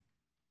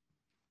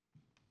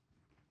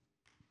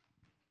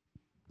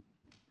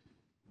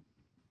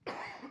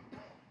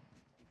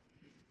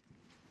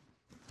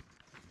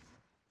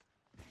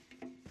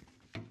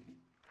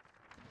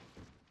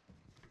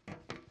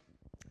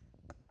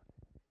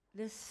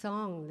This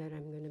song that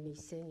I'm going to be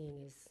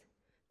singing is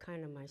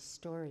kind of my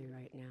story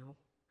right now.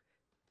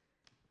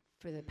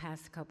 For the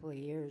past couple of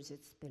years,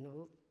 it's been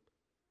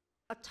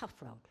a tough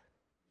road.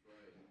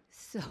 Right.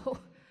 So,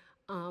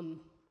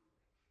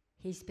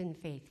 he's been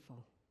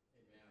faithful.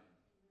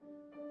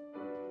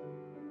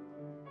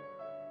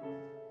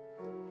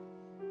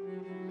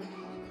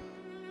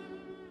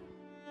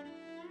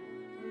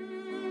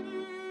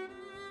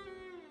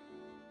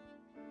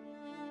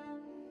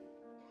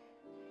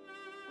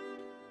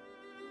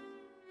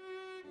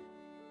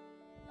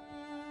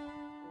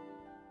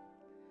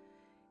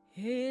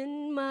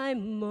 In my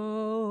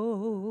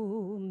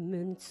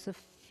moments of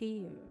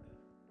fear,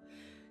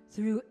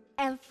 through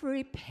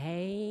every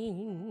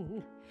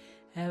pain,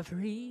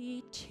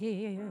 every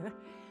tear,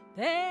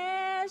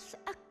 there's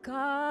a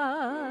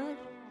God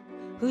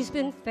who's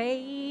been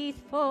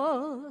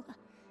faithful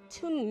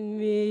to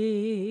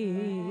me.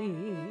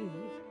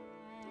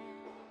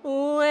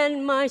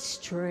 When my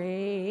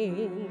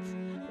strength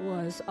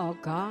was all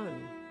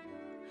gone,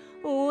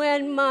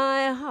 when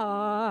my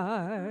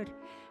heart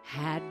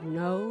had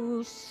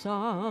no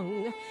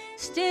song,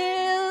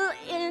 still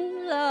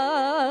in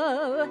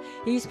love,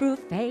 he's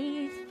proved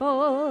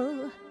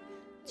faithful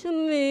to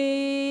me.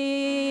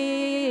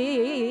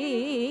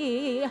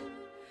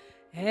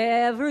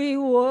 Every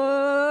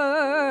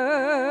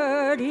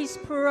word he's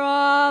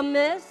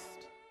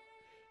promised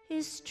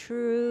is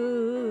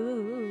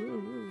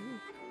true.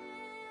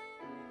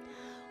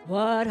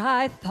 What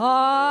I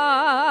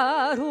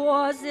thought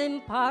was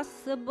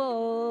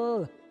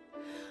impossible,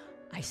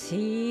 I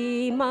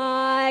see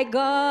my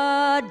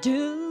God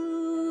do.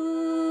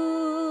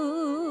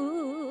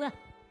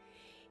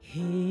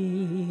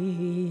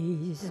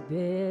 He's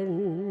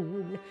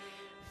been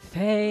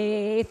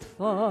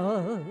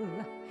faithful,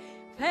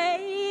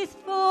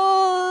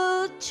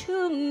 faithful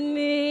to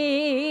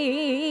me.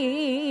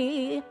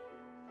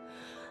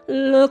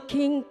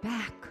 Looking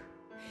back,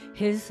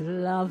 his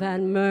love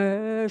and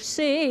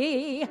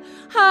mercy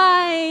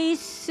I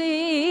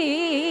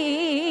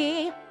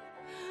see.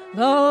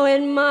 Though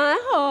in my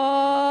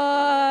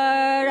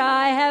heart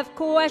I have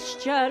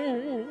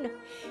questioned,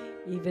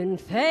 even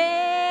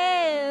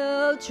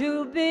failed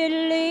to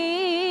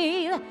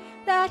believe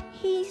that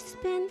he's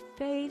been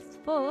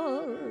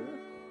faithful,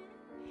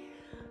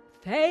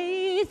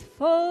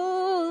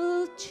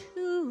 faithful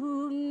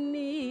to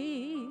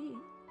me.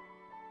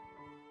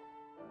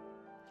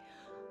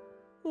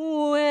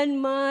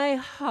 When my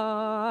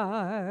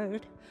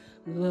heart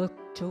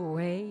looked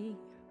away,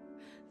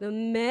 the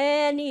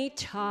many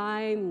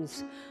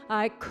times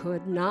I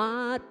could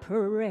not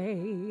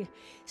pray,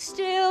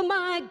 still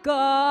my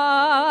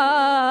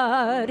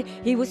God,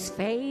 he was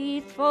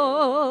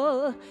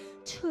faithful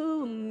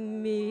to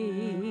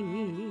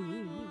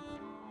me.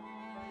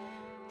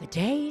 The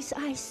days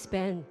I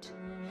spent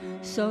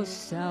so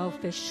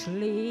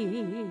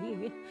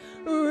selfishly,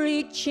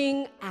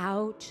 reaching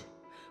out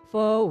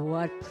for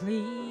what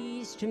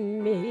pleased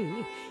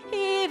me,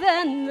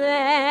 even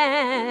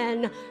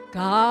then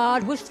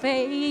God was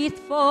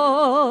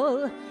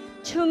faithful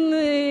to me.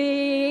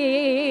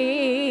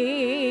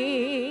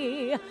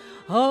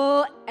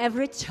 Oh,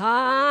 every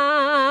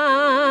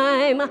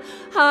time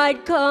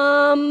I'd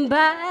come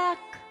back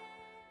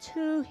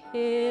to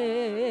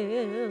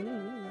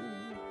him,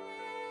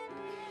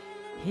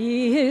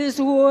 he is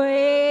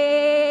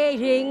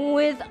waiting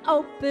with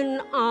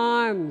open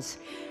arms,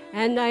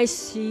 and I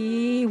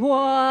see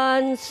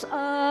once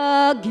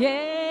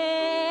again,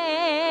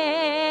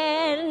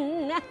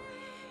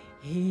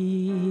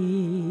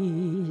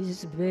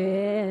 he's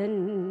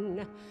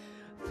been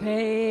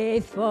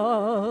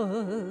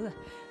faithful,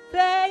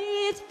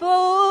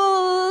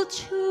 faithful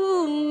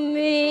to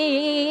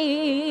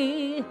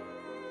me.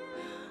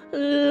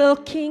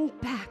 Looking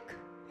back,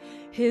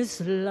 his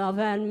love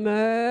and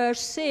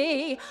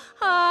mercy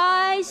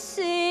I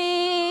see.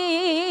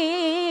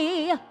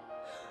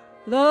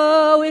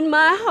 Though in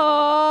my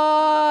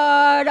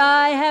heart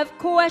I have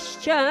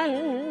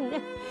questioned,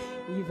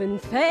 even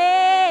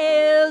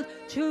failed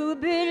to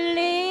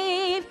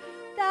believe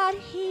that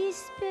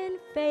he's been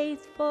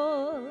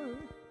faithful,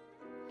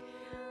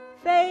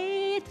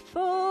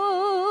 faithful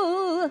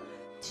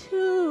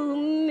to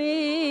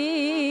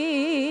me.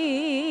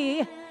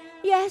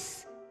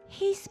 Yes,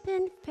 he's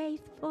been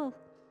faithful.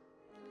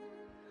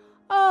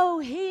 Oh,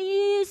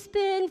 he's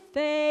been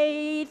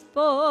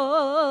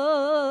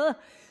faithful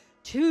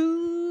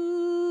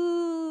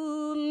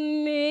to me.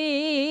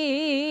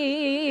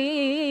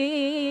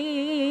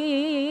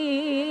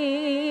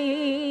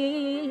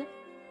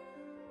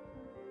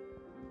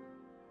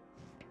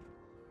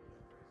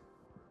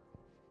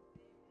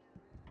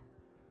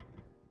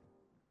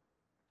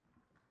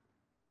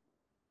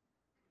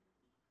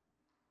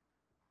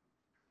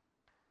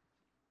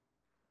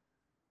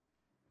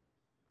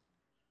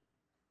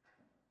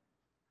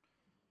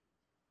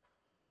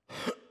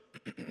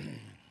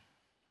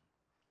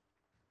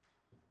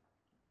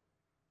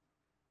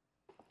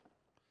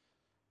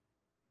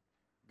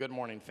 Good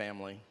morning,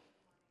 family.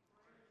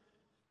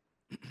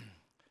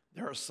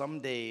 There are some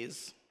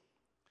days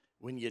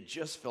when you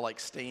just feel like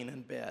staying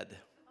in bed,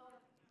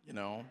 you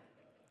know.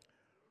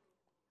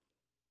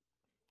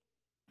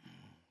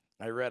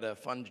 I read a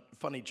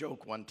funny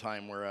joke one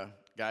time where a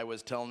guy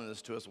was telling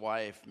this to his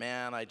wife,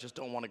 man, I just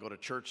don't want to go to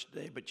church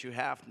today, but you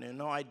have to.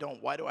 No, I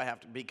don't. Why do I have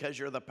to? Because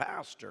you're the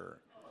pastor.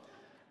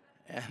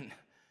 And,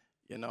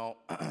 you know,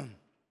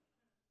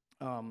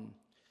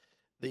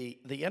 the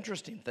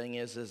interesting thing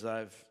is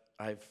I've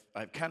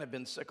kind of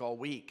been sick all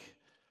week,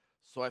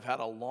 so I've had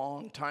a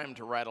long time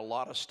to write a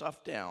lot of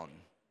stuff down.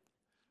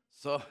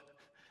 So,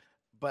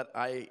 but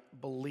I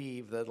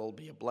believe that it'll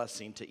be a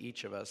blessing to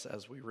each of us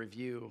as we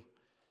review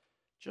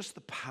just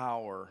the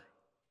power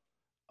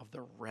of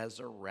the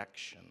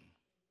resurrection.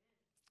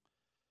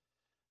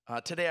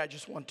 Today, I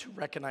just want to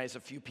recognize a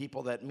few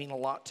people that mean a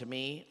lot to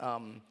me.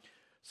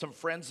 Some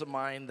friends of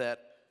mine that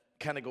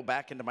kind of go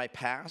back into my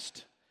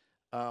past.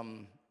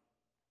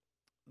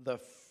 The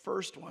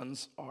first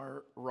ones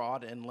are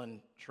Rod and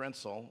Lynn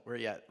Trensel. Where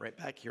you at? Right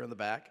back here in the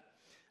back.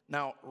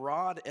 Now,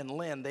 Rod and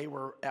Lynn, they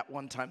were at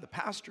one time the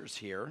pastors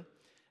here.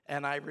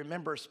 And I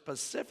remember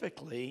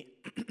specifically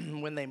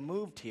when they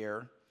moved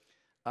here,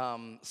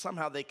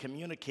 somehow they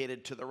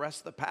communicated to the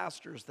rest of the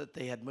pastors that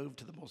they had moved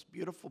to the most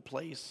beautiful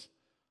place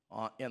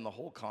in the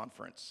whole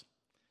conference.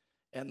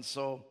 And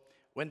so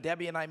when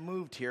Debbie and I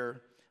moved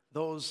here,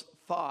 those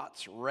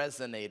thoughts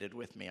resonated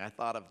with me. I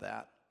thought of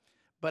that.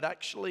 But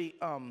actually,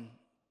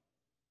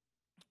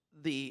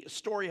 the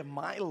story of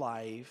my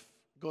life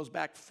goes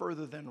back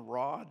further than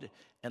Rod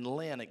and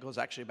Lynn. It goes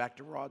actually back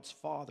to Rod's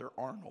father,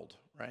 Arnold,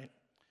 right?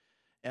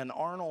 And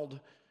Arnold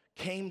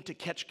came to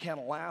Ketchikan,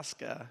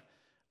 Alaska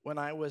when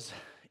I was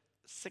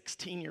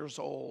 16 years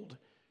old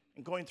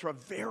and going through a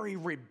very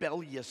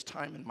rebellious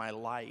time in my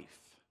life.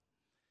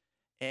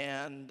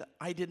 And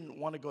I didn't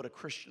want to go to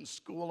Christian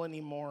school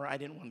anymore. I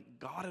didn't want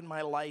God in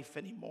my life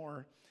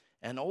anymore.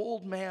 And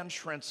old man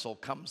Trensel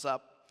comes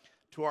up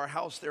to our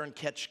house there in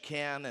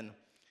Ketchikan, and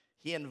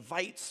he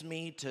invites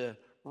me to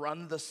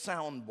run the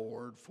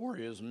soundboard for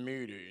his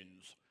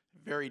meetings.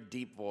 Very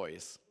deep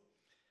voice.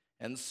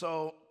 And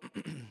so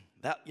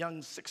that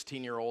young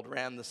 16-year-old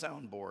ran the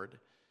soundboard.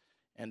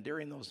 And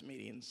during those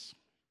meetings,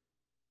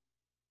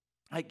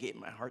 I gave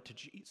my heart to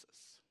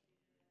Jesus.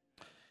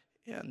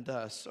 And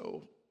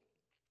so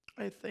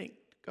I thank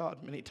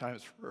God many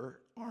times for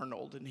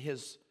Arnold and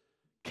his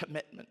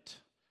commitment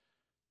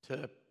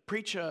to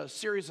preach a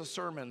series of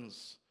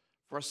sermons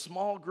for a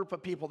small group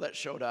of people that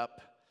showed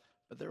up.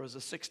 But there was a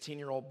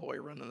 16-year-old boy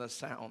running the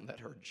sound that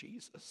heard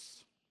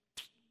Jesus.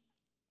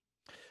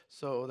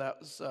 So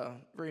that was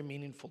very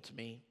meaningful to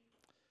me.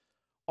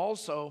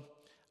 Also,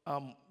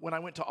 when I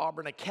went to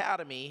Auburn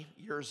Academy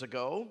years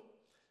ago,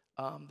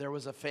 there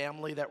was a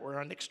family that were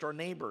our next-door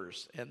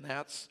neighbors, and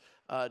that's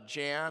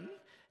Jan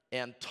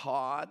and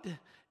Todd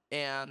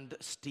and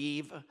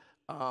Steve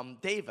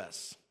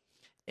Davis.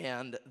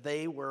 And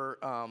they were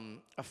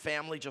a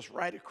family just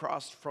right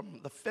across from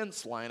the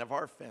fence line of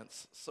our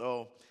fence.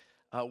 So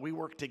we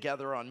worked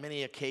together on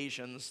many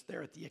occasions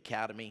there at the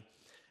academy.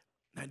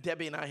 Now,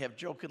 Debbie and I have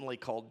jokingly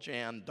called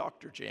Jan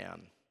Dr.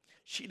 Jan.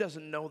 She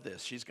doesn't know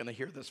this. She's going to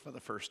hear this for the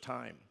first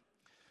time.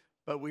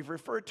 But we've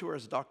referred to her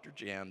as Dr.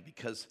 Jan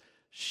because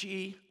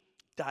she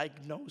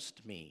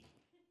diagnosed me.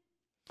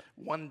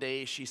 One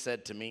day she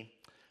said to me,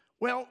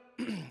 well,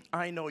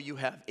 I know you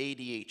have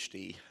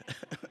ADHD.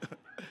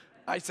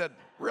 I said,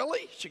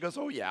 really? She goes,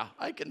 oh yeah,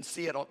 I can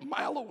see it a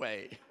mile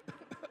away.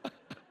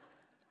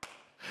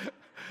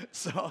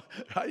 So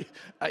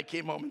I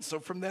came home, and so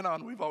from then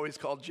on, we've always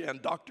called Jan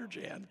Dr.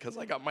 Jan because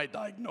I got my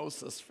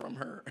diagnosis from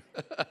her.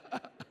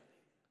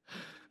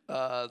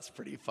 It's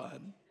pretty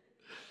fun.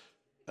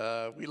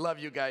 We love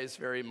you guys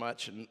very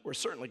much, and we're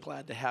certainly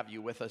glad to have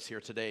you with us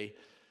here today.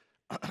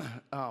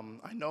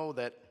 I know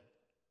that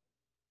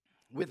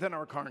within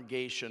our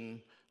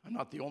congregation, I'm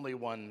not the only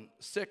one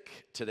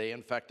sick today.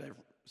 In fact,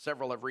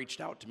 several have reached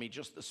out to me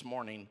just this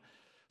morning.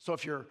 So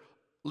if you're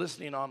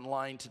listening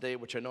online today,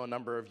 which I know a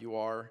number of you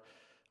are,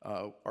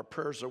 our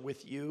prayers are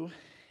with you,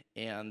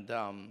 and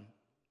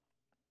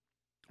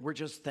we're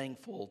just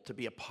thankful to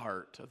be a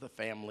part of the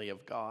family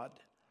of God.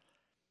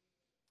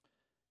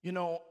 You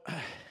know,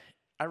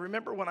 I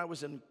remember when I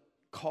was in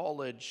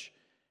college,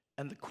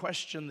 and the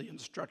question the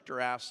instructor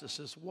asked us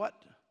is,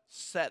 what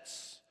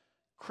sets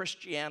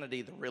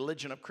Christianity, the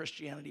religion of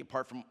Christianity,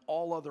 apart from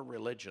all other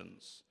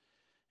religions?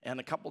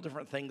 And a couple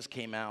different things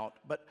came out,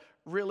 but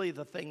really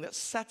the thing that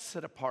sets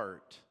it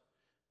apart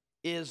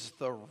is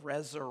the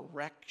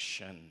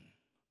resurrection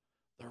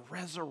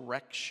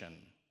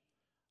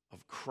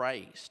of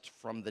Christ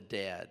from the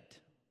dead.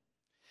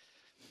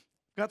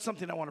 I've got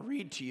something I want to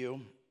read to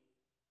you,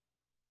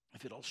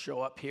 if it'll show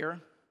up here.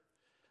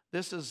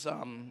 This is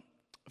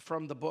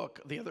from the book,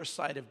 The Other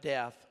Side of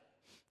Death.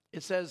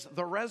 It says,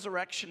 the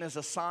resurrection is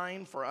a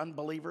sign for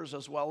unbelievers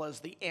as well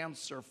as the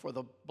answer for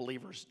the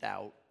believer's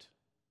doubt.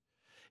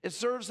 It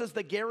serves as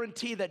the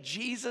guarantee that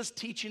Jesus'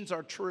 teachings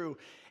are true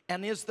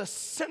and is the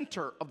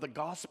center of the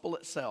gospel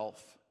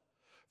itself.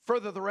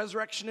 Further, the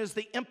resurrection is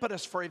the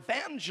impetus for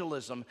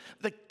evangelism,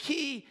 the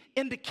key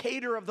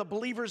indicator of the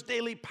believer's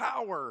daily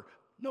power,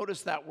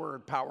 Notice that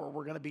word, power.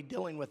 We're going to be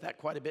dealing with that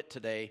quite a bit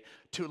today.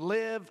 To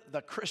live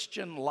the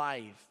Christian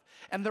life.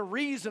 And the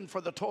reason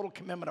for the total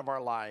commitment of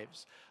our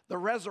lives. The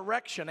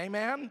resurrection,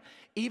 amen,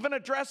 even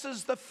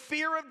addresses the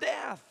fear of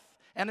death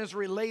and is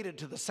related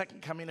to the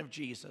second coming of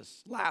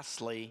Jesus.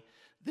 Lastly,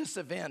 this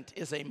event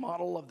is a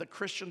model of the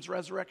Christian's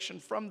resurrection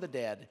from the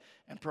dead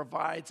and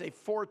provides a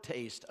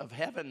foretaste of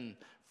heaven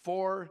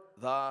for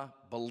the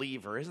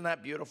believer. Isn't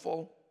that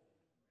beautiful?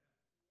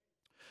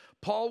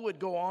 Paul would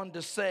go on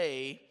to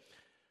say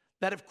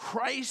that if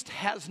Christ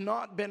has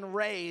not been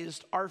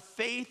raised, our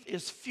faith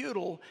is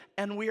futile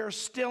and we are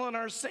still in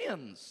our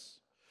sins.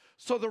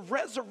 So the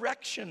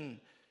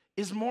resurrection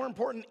is more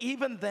important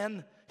even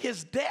than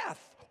his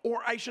death.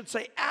 Or I should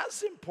say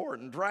as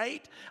important,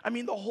 right? I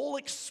mean, the whole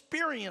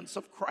experience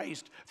of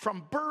Christ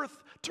from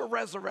birth to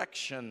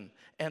resurrection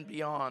and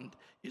beyond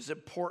is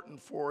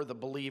important for the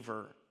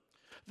believer.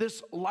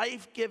 This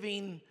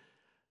life-giving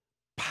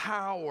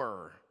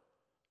power,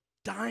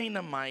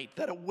 dynamite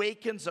that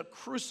awakens a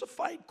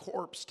crucified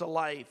corpse to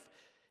life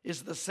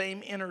is the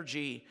same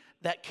energy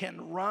that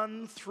can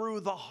run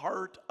through the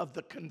heart of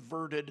the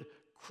converted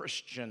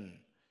Christian.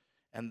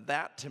 And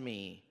that to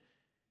me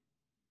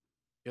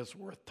is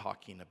worth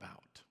talking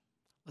about.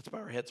 Let's bow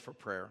our heads for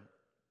prayer.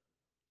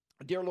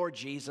 Dear Lord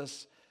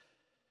Jesus,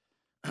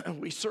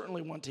 we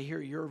certainly want to hear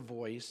your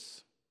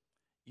voice,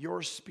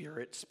 your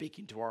spirit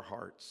speaking to our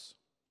hearts.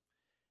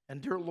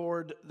 And dear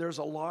Lord, there's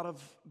a lot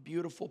of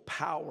beautiful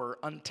power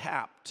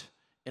untapped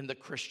in the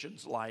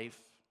Christian's life.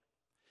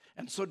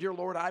 And so, dear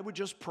Lord, I would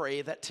just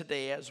pray that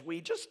today as we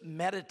just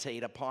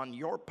meditate upon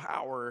your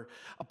power,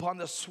 upon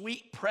the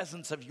sweet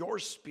presence of your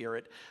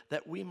spirit,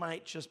 that we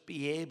might just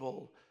be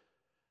able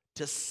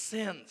to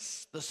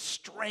sense the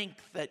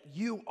strength that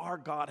you, our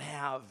God,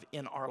 have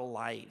in our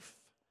life,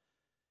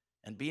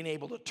 and being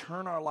able to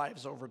turn our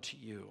lives over to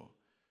you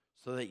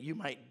so that you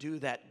might do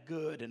that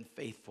good and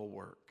faithful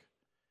work.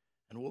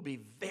 And we'll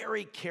be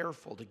very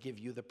careful to give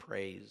you the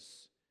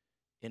praise.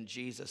 In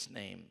Jesus'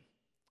 name,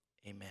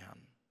 amen.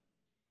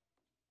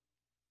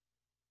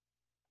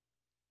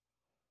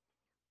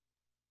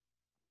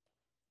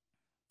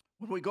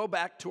 When we go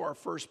back to our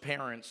first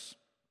parents,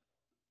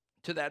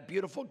 to that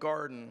beautiful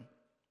garden,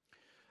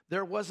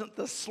 there wasn't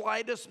the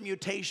slightest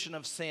mutation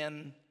of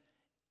sin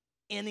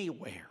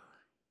anywhere.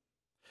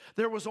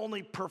 There was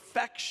only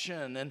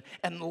perfection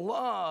and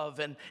love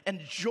and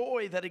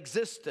joy that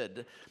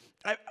existed.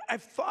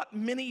 I've thought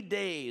many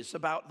days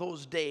about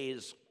those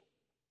days,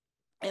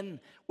 and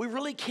we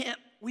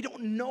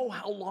don't know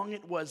how long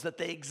it was that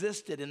they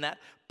existed in that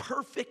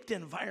perfect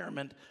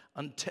environment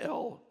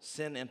until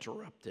sin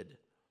interrupted.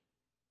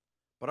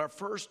 But our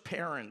first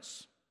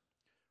parents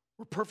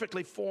were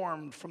perfectly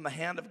formed from the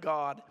hand of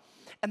God,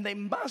 and they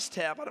must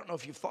have, I don't know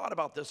if you've thought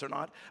about this or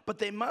not, but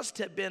they must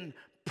have been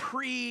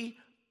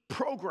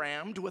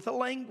pre-programmed with a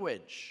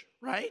language,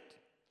 right?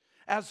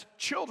 As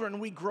children,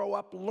 we grow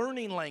up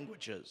learning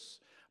languages,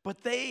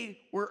 but they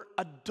were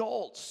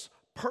adults,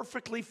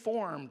 perfectly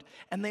formed,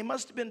 and they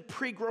must have been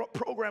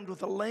pre-programmed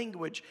with a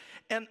language.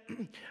 And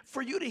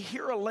for you to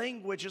hear a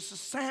language, it's the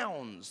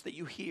sounds that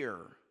you hear.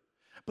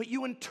 But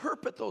you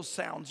interpret those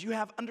sounds. You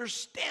have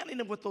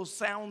understanding of what those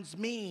sounds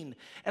mean.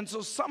 And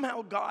so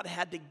somehow God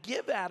had to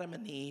give Adam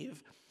and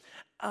Eve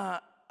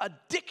a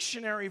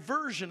dictionary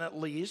version, at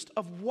least,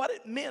 of what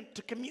it meant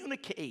to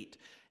communicate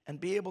and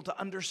be able to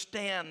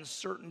understand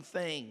certain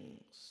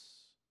things.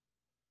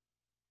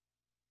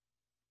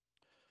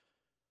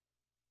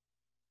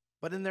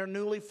 But in their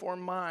newly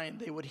formed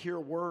mind, they would hear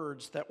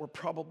words that were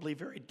probably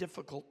very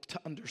difficult to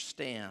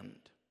understand.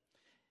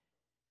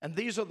 And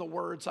these are the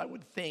words I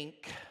would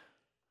think.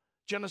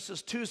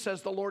 Genesis 2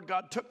 says, the Lord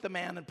God took the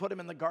man and put him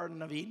in the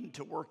Garden of Eden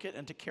to work it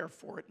and to care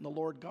for it. And the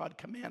Lord God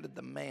commanded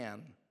the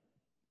man,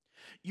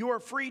 you are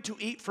free to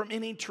eat from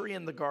any tree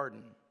in the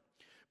garden,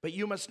 but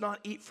you must not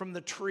eat from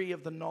the tree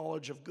of the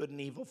knowledge of good and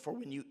evil, for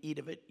when you eat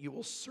of it, you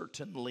will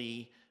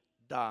certainly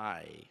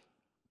die.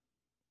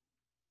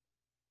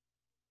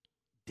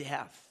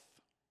 Death.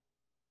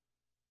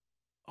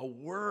 A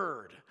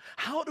word.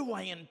 How do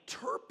I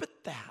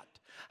interpret that?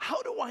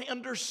 How do I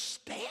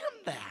understand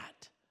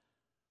that?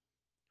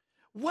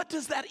 What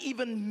does that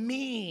even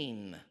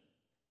mean?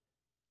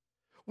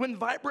 When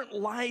vibrant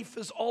life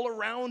is all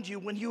around you,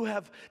 when you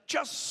have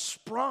just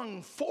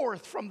sprung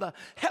forth from the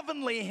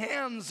heavenly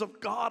hands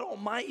of God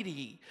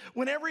Almighty,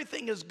 when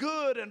everything is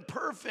good and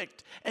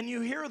perfect, and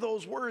you hear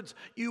those words,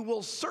 you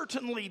will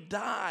certainly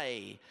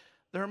die.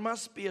 There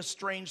must be a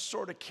strange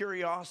sort of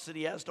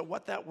curiosity as to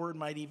what that word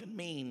might even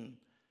mean,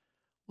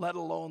 let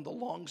alone the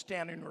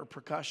long-standing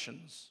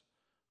repercussions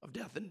of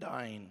death and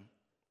dying.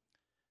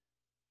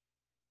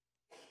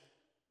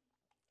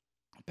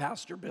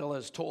 Pastor Bill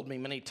has told me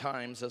many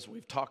times as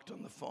we've talked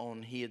on the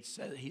phone, he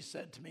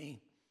said to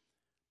me,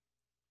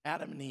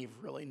 Adam and Eve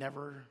really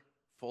never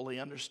fully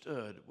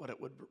understood what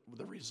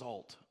the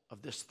result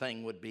of this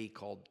thing would be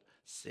called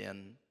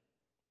sin.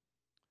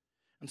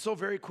 And so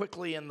very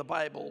quickly in the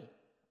Bible,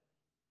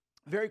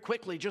 very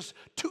quickly, just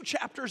 2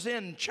 chapters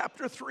in,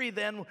 chapter 3,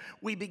 then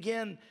we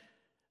begin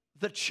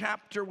the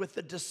chapter with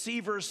the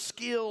deceiver's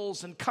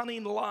skills and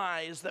cunning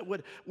lies that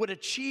would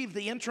achieve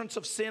the entrance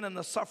of sin and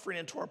the suffering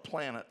into our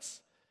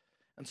planets.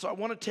 And so I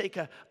want to take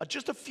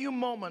just a few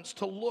moments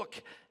to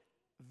look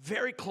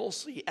very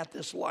closely at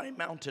this lie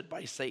mounted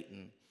by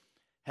Satan,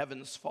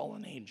 heaven's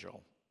fallen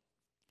angel.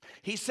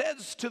 He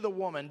says to the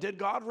woman, did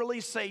God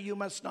really say you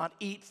must not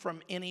eat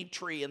from any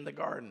tree in the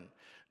garden?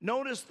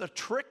 Notice the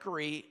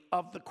trickery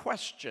of the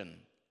question.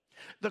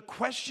 The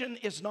question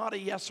is not a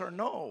yes or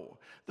no.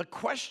 The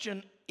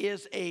question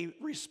is a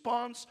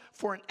response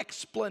for an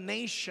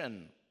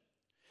explanation.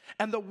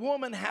 And the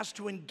woman has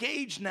to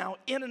engage now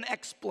in an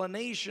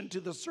explanation to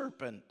the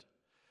serpent.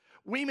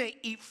 We may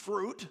eat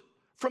fruit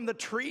from the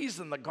trees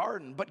in the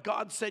garden, but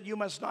God said you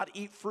must not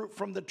eat fruit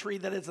from the tree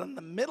that is in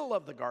the middle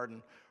of the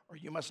garden, or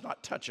you must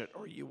not touch it,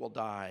 or you will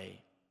die.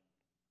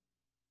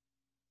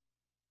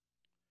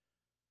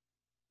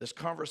 This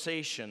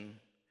conversation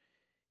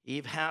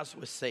Eve has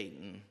with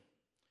Satan,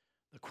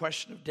 the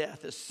question of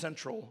death is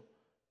central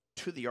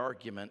to the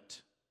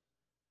argument.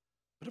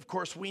 But of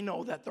course, we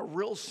know that the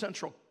real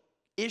central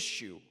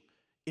issue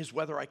is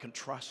whether I can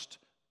trust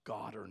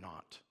God or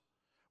not,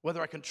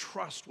 whether I can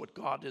trust what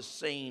God is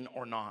saying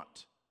or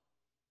not.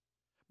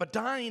 But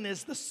dying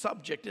is the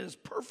subject, and it's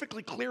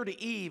perfectly clear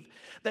to Eve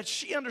that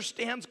she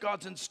understands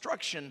God's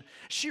instruction.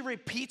 She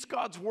repeats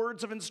God's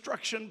words of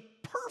instruction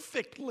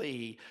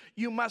perfectly.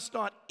 You must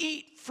not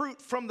eat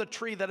fruit from the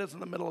tree that is in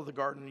the middle of the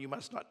garden. You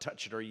must not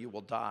touch it, or you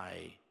will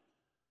die.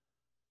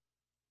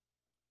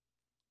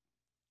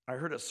 I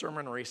heard a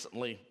sermon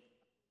recently.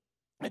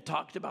 It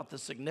talked about the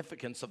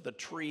significance of the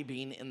tree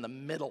being in the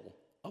middle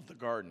of the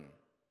garden.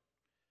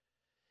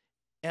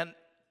 And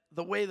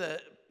the way the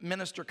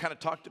minister kind of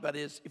talked about it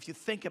is, if you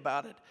think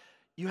about it,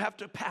 you have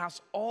to pass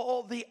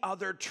all the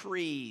other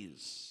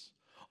trees,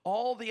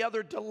 all the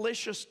other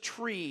delicious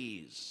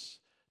trees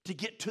to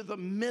get to the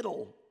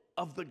middle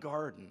of the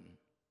garden.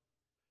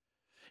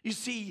 You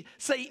see,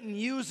 Satan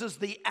uses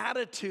the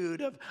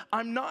attitude of,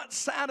 I'm not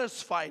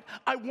satisfied.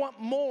 I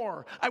want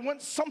more. I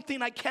want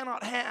something I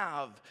cannot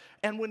have.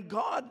 And when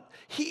God,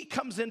 He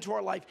comes into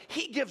our life,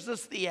 He gives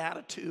us the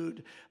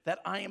attitude that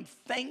I am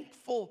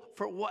thankful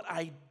for what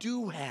I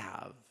do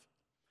have.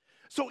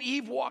 So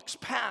Eve walks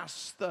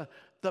past the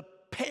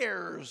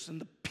pears and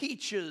the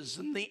peaches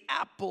and the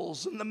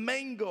apples and the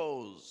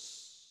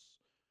mangoes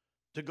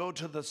to go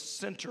to the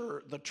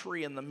center, the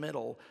tree in the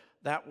middle,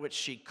 that which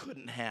she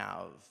couldn't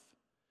have.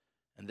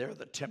 And there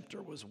the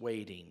tempter was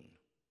waiting.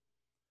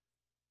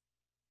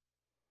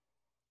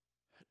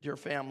 Dear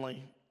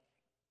family,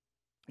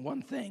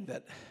 one thing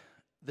that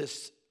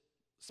this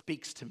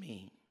speaks to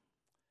me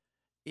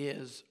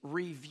is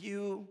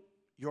review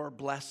your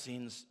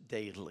blessings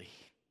daily.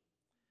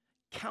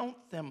 Count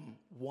them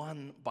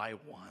one by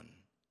one.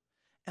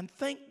 And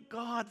thank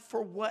God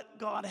for what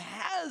God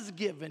has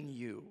given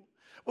you,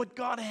 what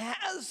God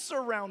has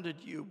surrounded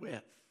you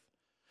with.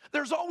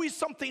 There's always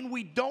something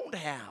we don't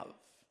have.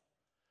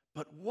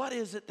 But what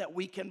is it that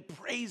we can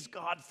praise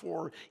God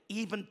for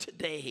even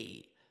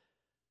today?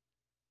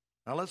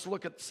 Now let's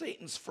look at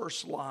Satan's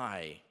first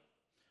lie.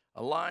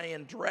 A lie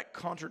in direct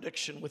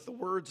contradiction with the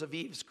words of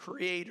Eve's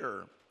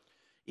creator.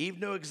 Eve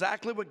knew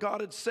exactly what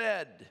God had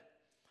said.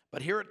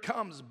 But here it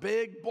comes,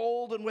 big,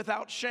 bold, and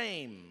without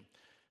shame.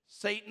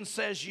 Satan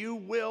says, you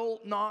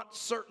will not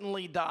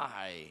certainly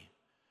die.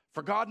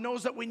 For God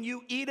knows that when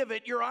you eat of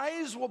it, your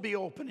eyes will be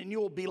open and you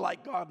will be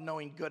like God,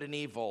 knowing good and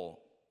evil.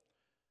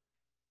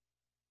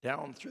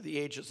 Down through the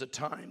ages of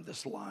time,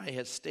 this lie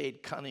has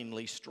stayed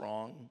cunningly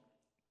strong.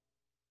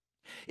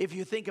 If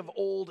you think of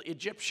old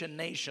Egyptian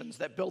nations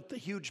that built the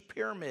huge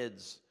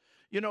pyramids,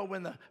 you know,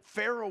 when the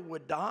Pharaoh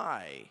would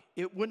die,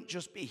 it wouldn't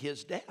just be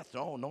his death.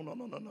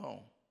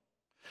 No.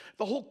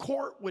 The whole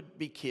court would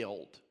be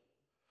killed.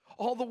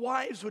 All the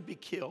wives would be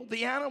killed.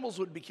 The animals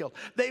would be killed.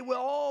 They will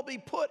all be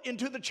put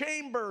into the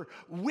chamber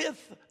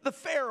with the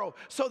Pharaoh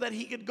so that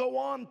he could go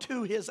on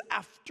to his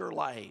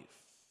afterlife.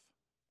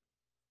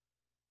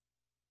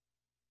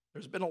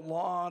 There's been a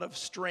lot of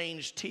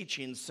strange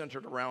teachings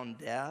centered around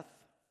death.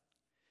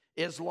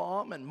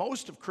 Islam and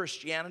most of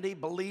Christianity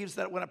believes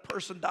that when a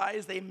person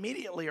dies, they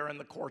immediately are in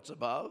the courts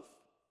above.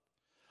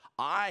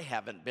 I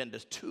haven't been to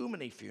too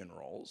many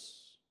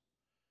funerals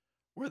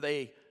where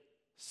they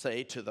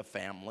say to the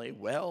family,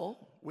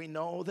 well, we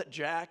know that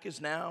Jack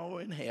is now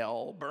in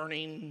hell,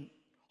 burning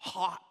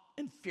hot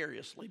and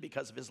furiously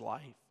because of his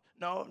life.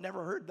 No, I've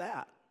never heard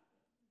that.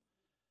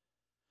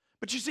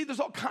 But you see, there's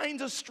all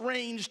kinds of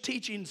strange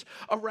teachings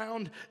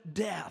around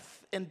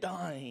death and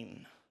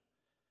dying.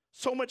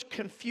 So much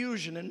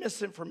confusion and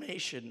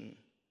misinformation.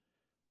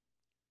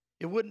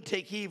 It wouldn't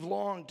take Eve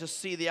long to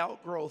see the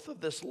outgrowth of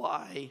this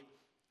lie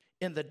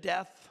in the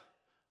death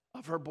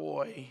of her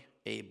boy,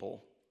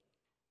 Abel.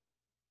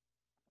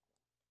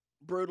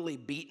 Brutally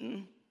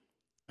beaten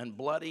and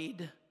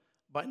bloodied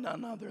by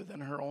none other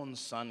than her own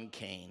son,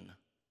 Cain.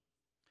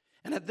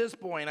 And at this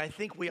point, I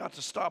think we ought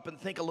to stop and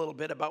think a little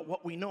bit about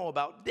what we know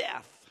about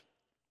death.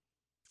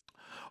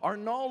 Our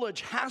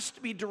knowledge has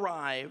to be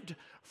derived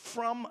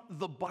from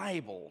the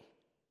Bible.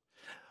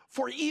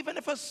 For even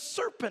if a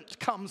serpent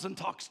comes and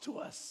talks to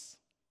us,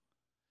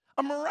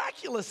 a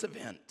miraculous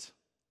event,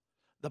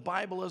 the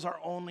Bible is our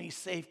only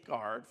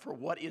safeguard for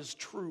what is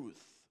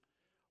truth,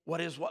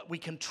 what we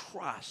can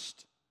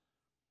trust.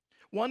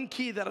 One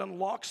key that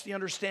unlocks the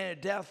understanding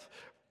of death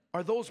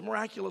are those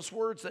miraculous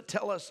words that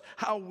tell us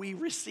how we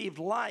received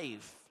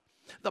life.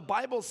 The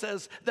Bible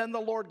says, then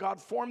the Lord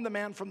God formed the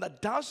man from the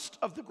dust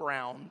of the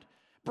ground,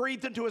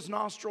 breathed into his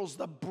nostrils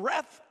the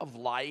breath of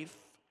life,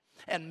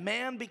 and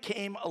man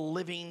became a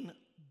living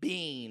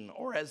being,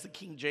 or as the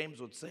King James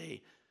would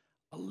say,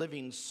 a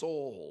living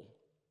soul.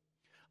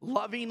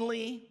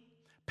 Lovingly,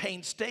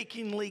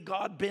 painstakingly,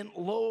 God bent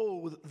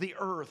low the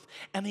earth,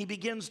 and he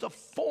begins to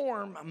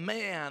form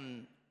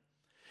man.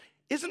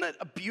 Isn't it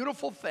a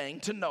beautiful thing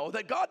to know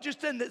that God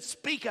just didn't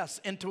speak us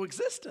into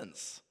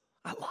existence?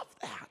 I love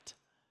that.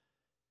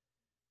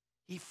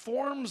 He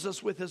forms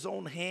us with his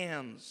own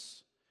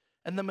hands.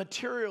 And the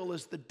material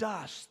is the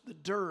dust, the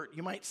dirt,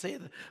 you might say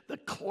the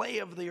clay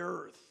of the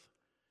earth.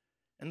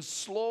 And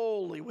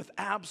slowly, with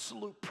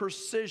absolute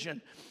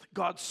precision,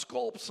 God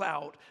sculpts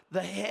out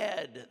the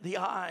head, the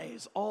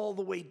eyes, all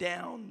the way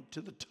down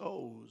to the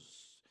toes.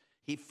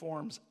 He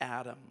forms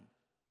Adam.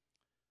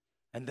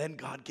 And then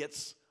God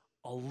gets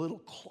a little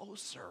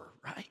closer,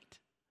 right?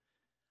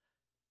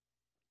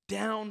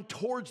 Down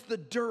towards the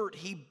dirt,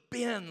 he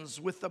bends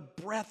with the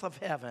breath of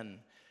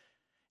heaven.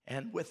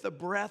 And with the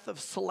breath of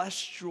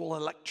celestial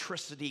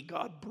electricity,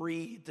 God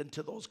breathed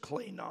into those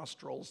clay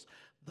nostrils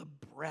the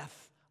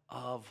breath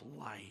of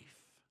life.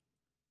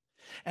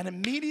 And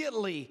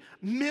immediately,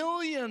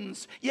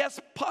 millions, yes,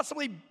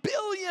 possibly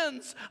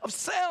billions of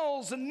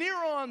cells and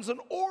neurons and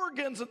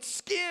organs and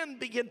skin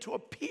begin to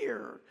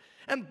appear.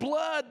 And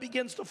blood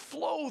begins to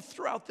flow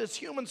throughout this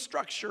human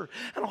structure.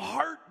 And a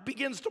heart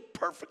begins to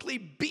perfectly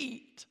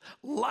beat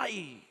life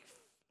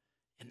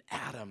in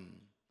Adam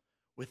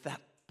with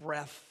that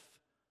breath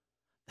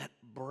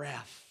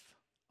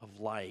of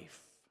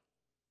life.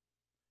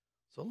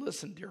 So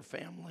listen, dear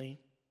family.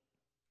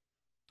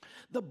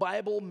 The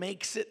Bible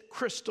makes it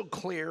crystal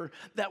clear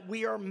that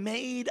we are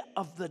made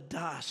of the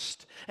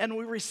dust and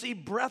we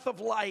receive breath of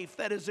life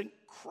that is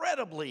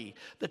incredibly,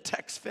 the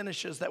text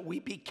finishes, that we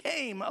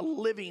became a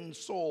living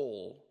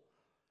soul.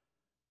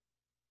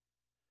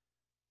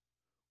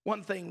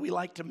 One thing we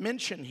like to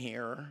mention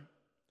here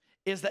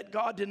is that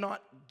God did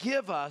not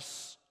give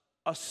us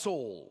a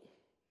soul.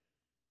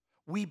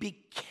 We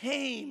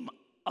became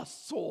a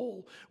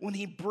soul when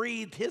he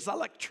breathed his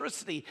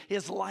electricity,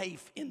 his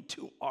life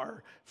into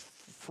our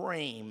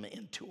frame,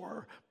 into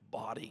our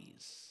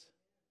bodies.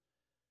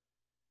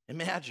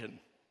 Imagine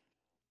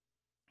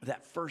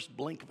that first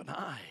blink of an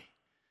eye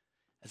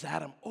as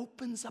Adam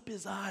opens up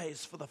his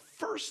eyes for the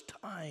first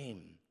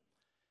time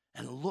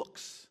and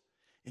looks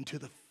into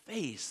the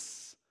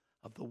face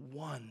of the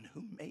one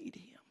who made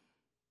him.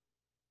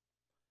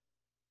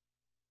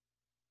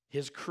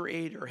 His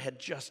creator had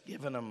just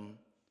given him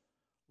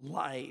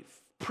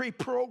life,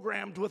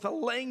 pre-programmed with a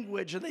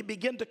language, and they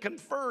begin to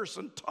converse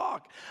and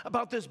talk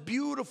about this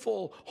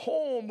beautiful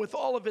home with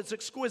all of its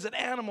exquisite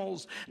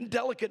animals and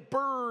delicate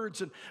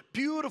birds and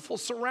beautiful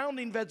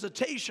surrounding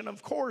vegetation.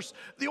 Of course,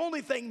 the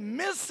only thing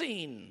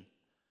missing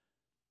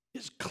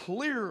is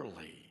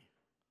clearly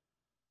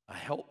a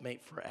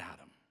helpmate for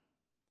Adam.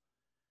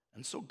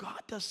 And so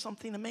God does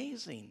something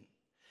amazing.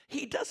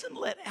 He doesn't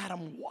let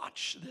Adam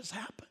watch this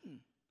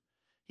happen.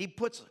 He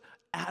puts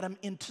Adam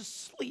into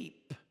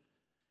sleep,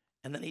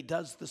 and then he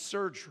does the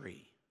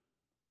surgery.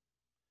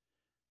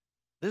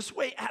 This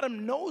way,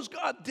 Adam knows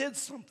God did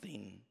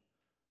something,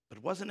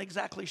 but wasn't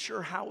exactly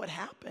sure how it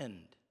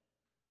happened.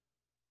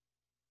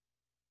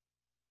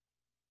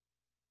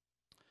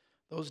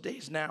 Those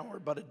days now are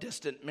but a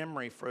distant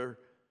memory, for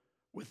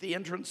with the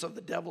entrance of the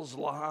devil's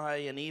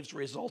lie and Eve's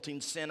resulting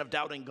sin of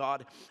doubting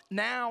God,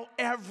 now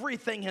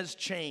everything has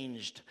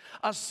changed.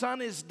 A son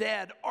is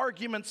dead,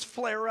 arguments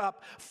flare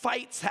up,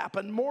 fights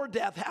happen, more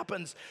death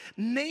happens,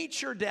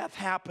 nature death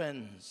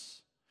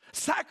happens,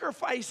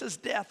 sacrifices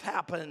death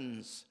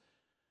happens,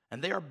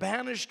 and they are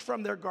banished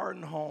from their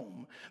garden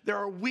home. There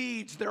are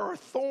weeds, there are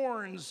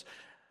thorns,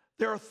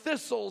 there are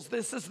thistles.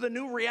 This is the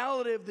new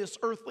reality of this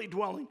earthly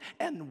dwelling,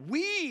 and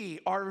we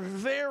are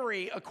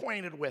very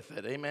acquainted with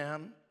it,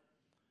 amen?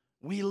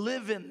 We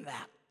live in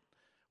that.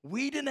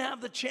 We didn't have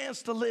the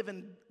chance to live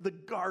in the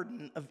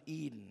Garden of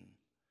Eden.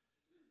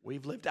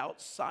 We've lived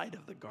outside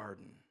of the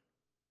garden.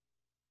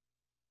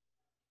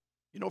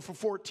 You know, for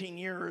 14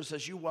 years,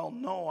 as you well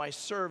know, I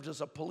served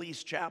as a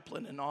police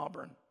chaplain in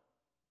Auburn.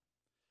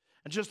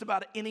 And just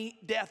about any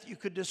death you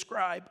could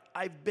describe,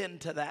 I've been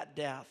to that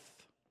death.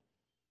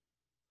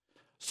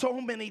 So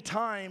many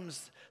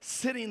times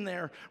sitting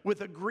there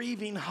with a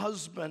grieving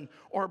husband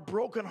or a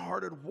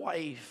brokenhearted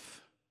wife.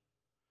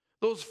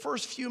 Those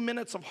first few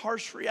minutes of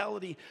harsh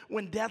reality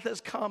when death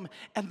has come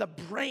and the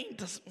brain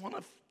doesn't want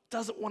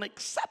to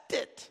accept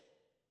it.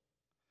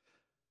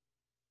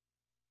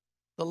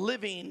 The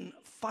living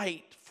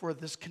fight for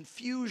this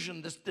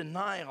confusion, this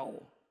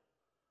denial.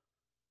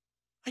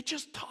 I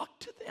just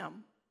talked to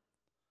them.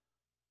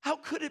 How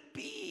could it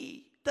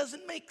be?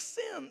 Doesn't make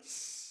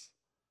sense.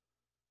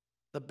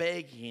 the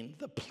begging,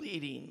 the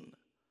pleading.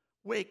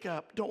 Wake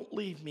up, don't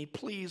leave me,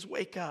 please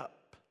wake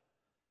up.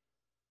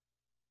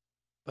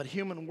 But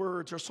human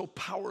words are so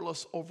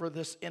powerless over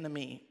this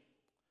enemy.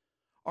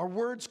 Our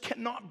words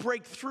cannot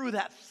break through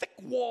that thick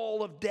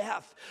wall of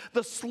death.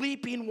 The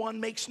sleeping one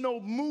makes no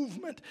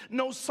movement,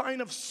 no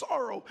sign of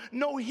sorrow,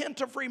 no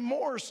hint of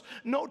remorse,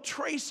 no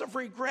trace of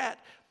regret.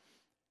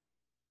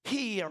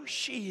 He or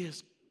she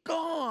is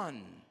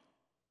gone.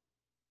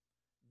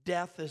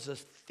 Death is a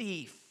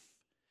thief.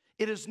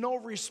 It is no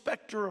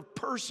respecter of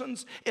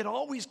persons. It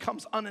always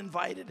comes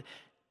uninvited,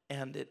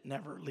 and it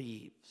never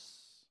leaves.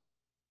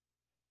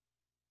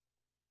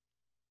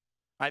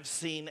 I've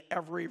seen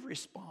every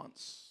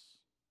response.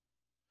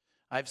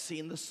 I've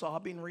seen the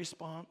sobbing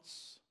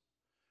response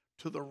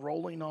to the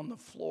rolling on the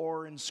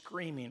floor and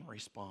screaming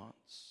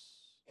response.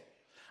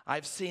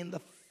 I've seen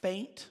the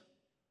faint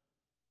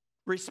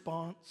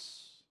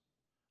response.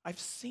 I've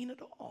seen it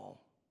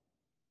all.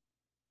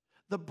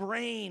 The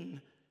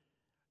brain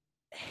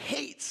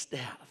hates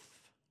death.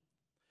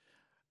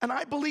 And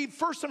I believe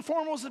first and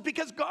foremost it's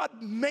because God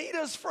made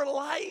us for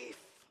life.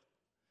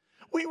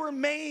 We were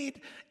made,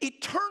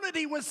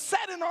 eternity was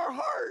set in our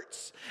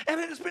hearts, and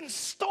it has been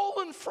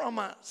stolen from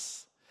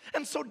us.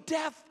 And so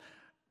death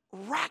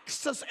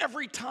racks us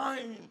every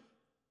time.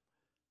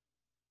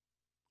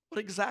 What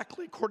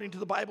exactly, according to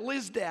the Bible,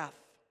 is death?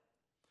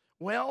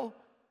 Well,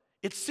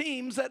 it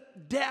seems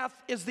that death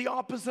is the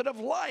opposite of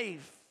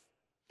life.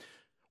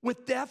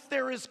 With death,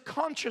 there is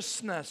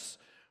consciousness.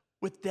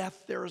 With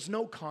death, there is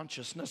no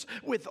consciousness.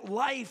 With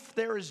life,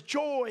 there is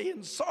joy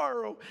and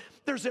sorrow.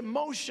 There's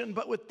emotion,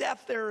 but with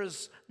death, there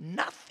is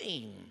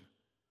nothing.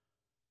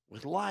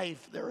 With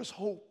life, there is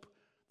hope.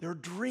 There are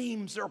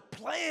dreams, there are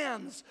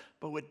plans.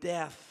 But with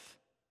death,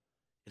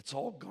 it's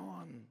all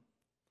gone.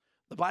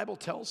 The Bible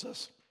tells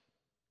us,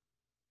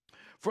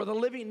 for the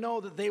living know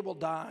that they will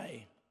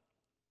die,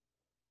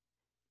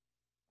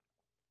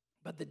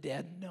 but the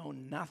dead know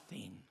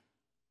nothing.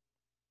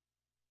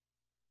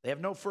 They have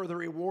no further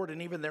reward,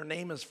 and even their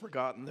name is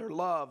forgotten. Their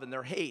love and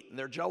their hate and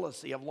their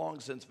jealousy have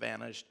long since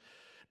vanished.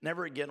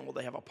 Never again will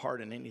they have a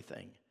part in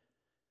anything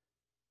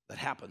that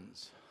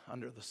happens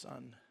under the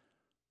sun.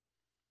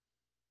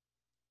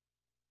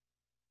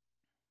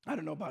 I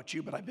don't know about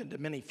you, but I've been to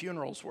many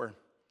funerals where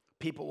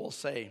people will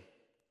say,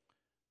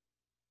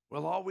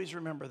 we'll always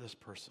remember this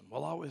person.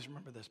 We'll always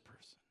remember this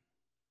person.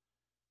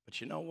 But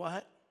you know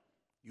what?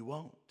 You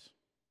won't.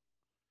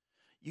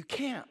 You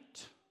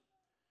can't.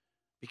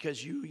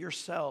 Because you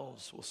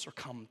yourselves will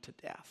succumb to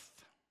death.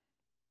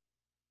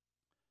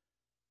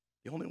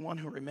 The only one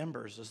who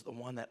remembers is the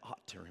one that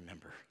ought to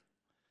remember.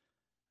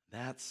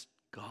 That's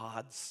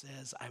God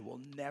says, I will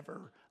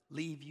never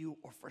leave you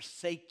or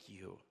forsake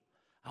you.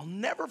 I'll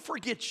never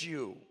forget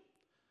you.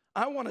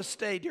 I want to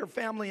stay, dear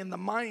family, in the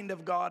mind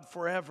of God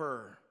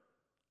forever.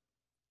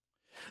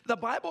 The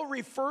Bible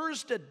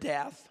refers to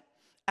death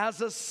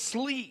as a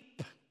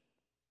sleep.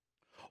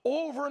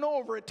 Over and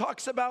over, it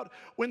talks about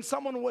when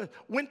someone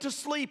went to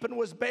sleep and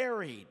was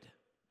buried.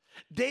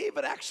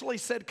 David actually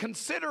said,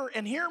 consider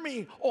and hear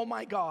me, oh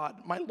my God,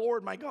 my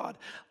Lord, my God.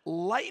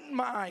 Lighten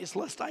my eyes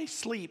lest I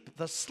sleep,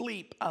 the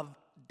sleep of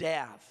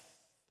death.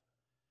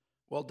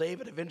 Well,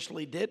 David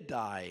eventually did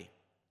die.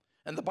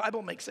 And the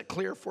Bible makes it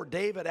clear for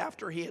David,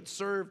 after he had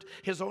served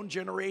his own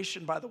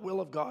generation by the will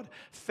of God,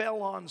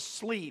 fell on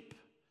sleep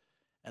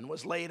and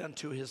was laid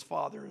unto his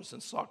fathers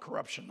and saw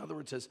corruption. In other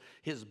words,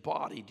 his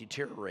body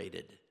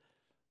deteriorated.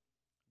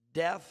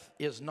 Death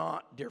is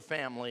not, dear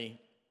family,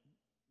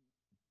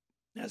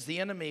 as the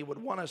enemy would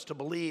want us to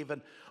believe,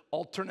 an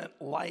alternate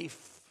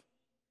life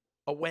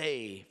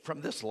away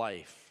from this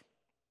life.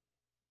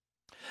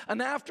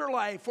 An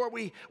afterlife where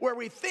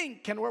we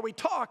think and where we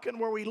talk and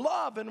where we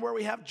love and where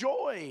we have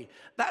joy.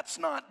 That's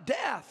not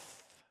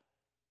death.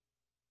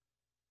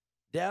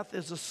 Death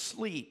is a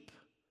sleep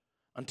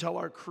until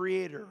our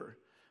Creator,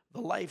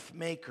 the life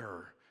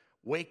maker,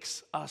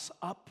 wakes us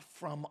up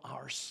from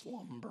our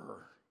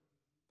slumber.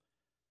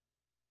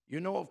 You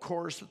know, of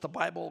course, that the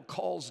Bible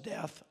calls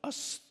death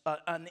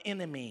an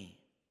enemy.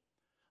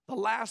 The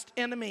last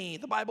enemy,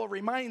 the Bible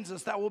reminds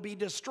us, that will be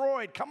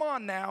destroyed, come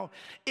on now,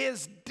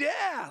 is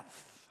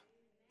death.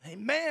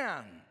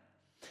 Amen.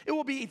 It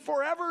will be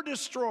forever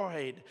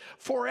destroyed,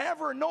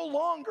 forever, no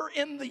longer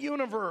in the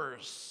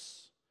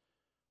universe.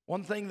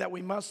 One thing that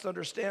we must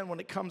understand when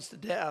it comes to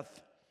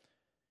death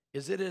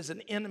is it is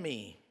an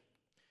enemy,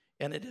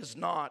 and it is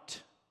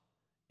not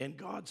in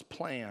God's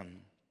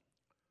plan.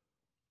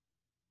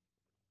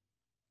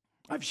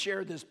 I've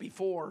shared this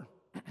before,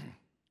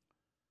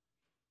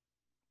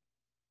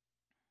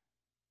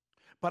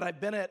 but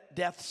I've been at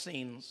death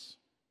scenes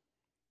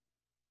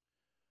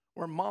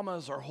where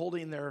mamas are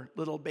holding their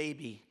little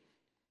baby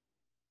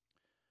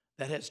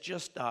that has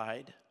just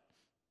died.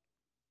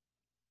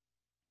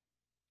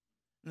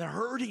 And they're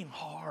hurting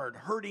hard,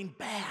 hurting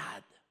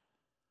bad,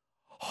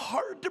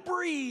 hard to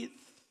breathe.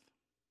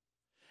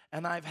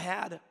 And I've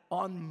had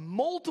on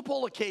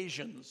multiple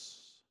occasions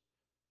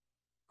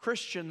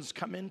Christians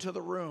come into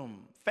the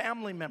room,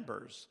 family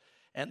members,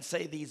 and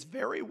say these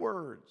very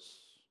words,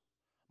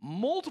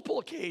 multiple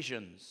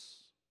occasions,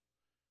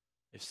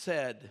 they've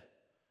said,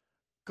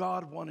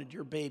 God wanted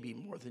your baby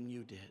more than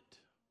you did.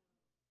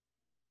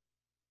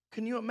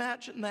 Can you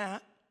imagine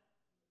that?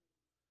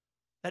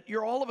 That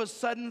you're all of a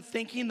sudden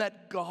thinking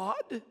that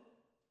God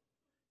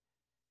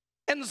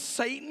and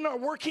Satan are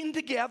working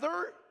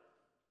together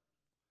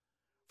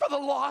for the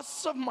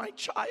loss of my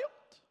child?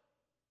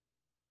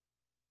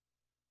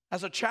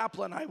 As a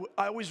chaplain, I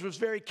always was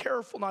very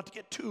careful not to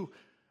get too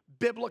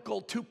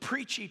biblical, too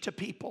preachy to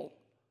people.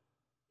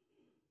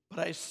 But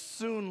I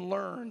soon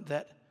learned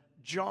that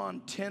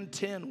John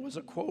 10:10 was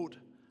a quote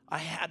I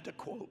had to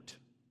quote.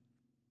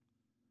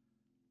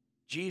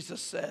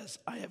 Jesus says,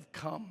 I have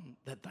come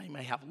that they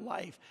may have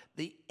life.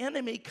 The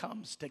enemy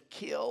comes to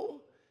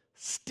kill,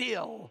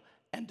 steal,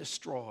 and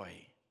destroy.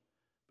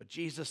 But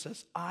Jesus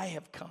says, I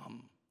have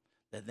come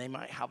that they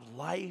might have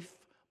life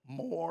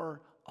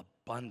more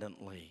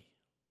abundantly.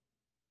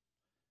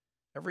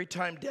 Every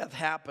time death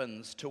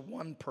happens to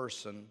one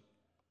person,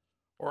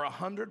 or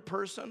 100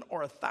 person,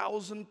 or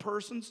 1,000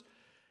 persons,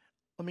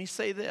 let me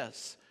say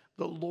this: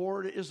 the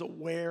Lord is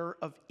aware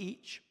of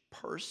each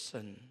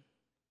person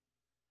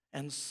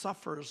and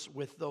suffers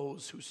with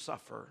those who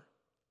suffer.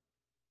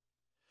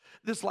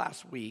 This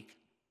last week,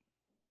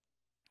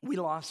 we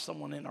lost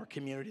someone in our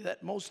community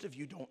that most of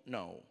you don't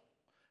know.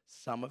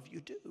 Some of you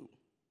do.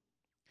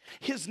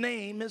 His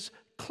name is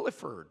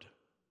Clifford.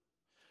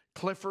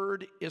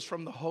 Clifford is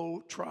from the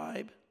Ho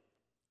tribe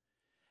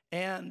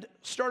and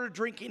started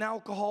drinking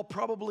alcohol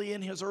probably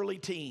in his early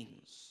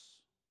teens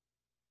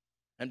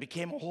and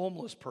became a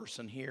homeless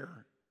person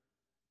here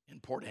in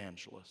Port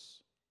Angeles.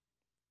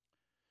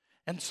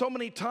 And so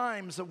many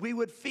times that we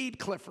would feed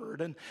Clifford,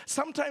 and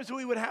sometimes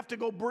we would have to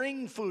go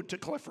bring food to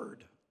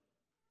Clifford.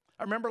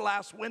 I remember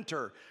last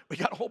winter, we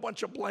got a whole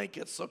bunch of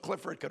blankets so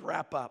Clifford could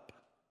wrap up.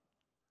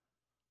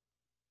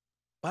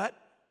 But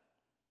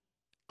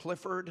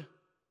Clifford,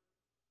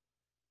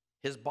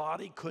 his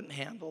body couldn't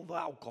handle the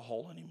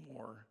alcohol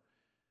anymore,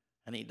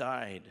 and he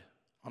died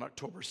on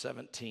October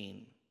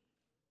 17.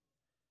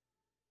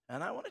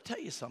 And I want to tell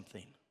you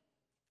something.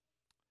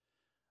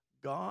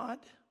 God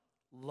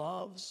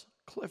loves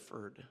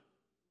Clifford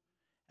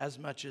as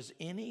much as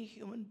any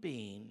human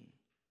being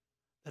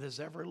that has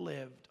ever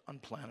lived on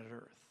planet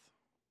Earth.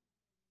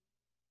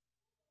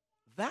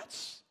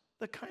 That's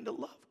the kind of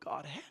love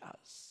God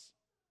has.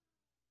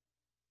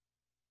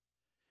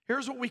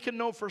 Here's what we can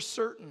know for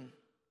certain.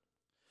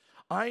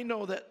 I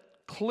know that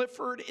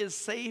Clifford is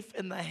safe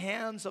in the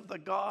hands of the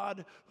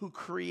God who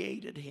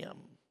created him.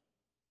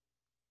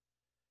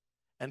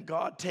 And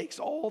God takes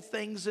all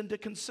things into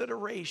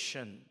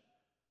consideration,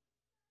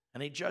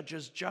 and he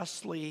judges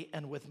justly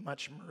and with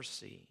much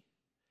mercy.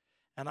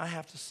 And I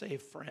have to say,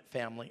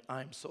 family,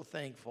 I'm so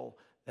thankful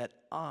that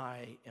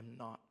I am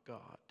not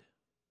God.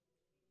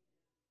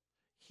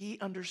 He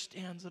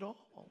understands it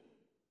all.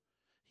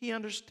 He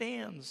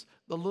understands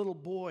the little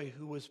boy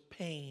who was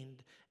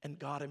pained and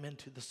got him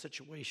into the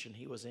situation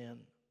he was in.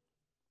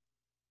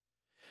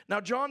 Now,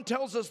 John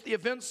tells us the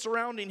events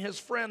surrounding his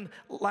friend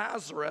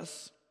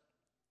Lazarus,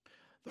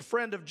 the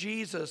friend of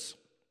Jesus.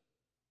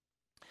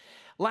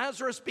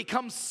 Lazarus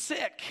becomes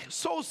sick,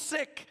 so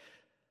sick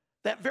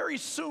that very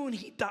soon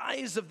he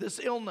dies of this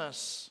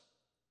illness.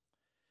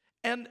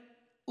 And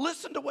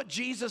listen to what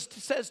Jesus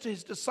says to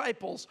his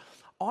disciples.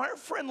 Our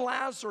friend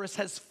Lazarus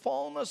has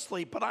fallen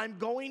asleep, but I'm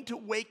going to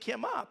wake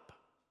him up.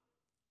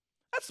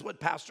 That's what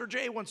Pastor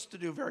Jay wants to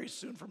do very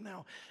soon from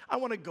now. I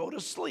want to go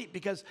to sleep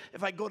because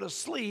if I go to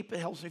sleep, it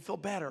helps me feel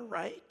better,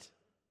 right?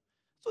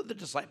 That's what the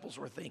disciples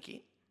were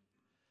thinking.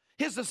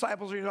 His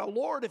disciples were going,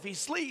 Lord, if he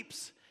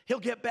sleeps, he'll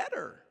get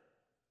better.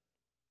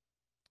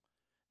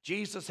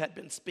 Jesus had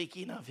been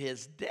speaking of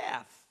his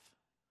death,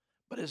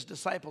 but his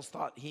disciples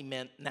thought he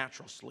meant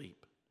natural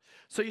sleep.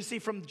 So you see,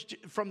 from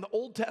the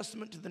Old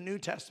Testament to the New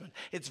Testament,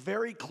 it's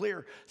very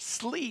clear.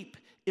 Sleep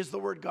is the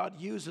word God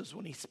uses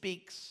when he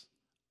speaks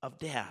of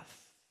death.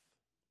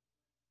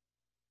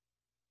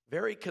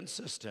 Very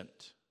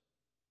consistent.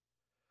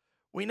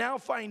 We now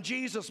find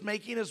Jesus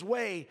making his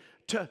way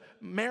to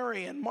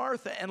Mary and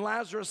Martha and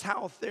Lazarus'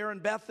 house there in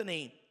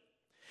Bethany.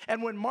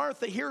 And when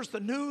Martha hears the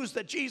news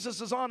that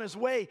Jesus is on his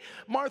way,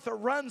 Martha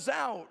runs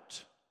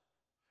out.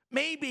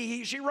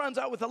 Maybe she runs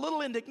out with a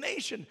little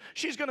indignation.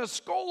 She's going to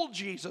scold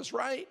Jesus,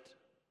 right?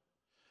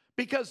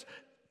 Because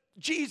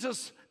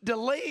Jesus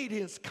delayed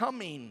his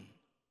coming.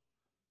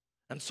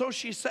 And so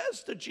she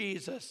says to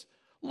Jesus,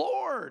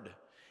 Lord,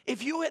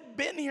 if you had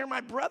been here,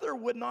 my brother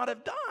would not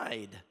have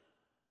died.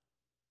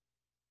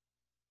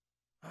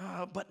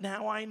 But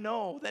now I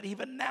know that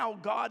even now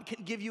God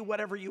can give you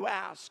whatever you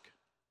ask.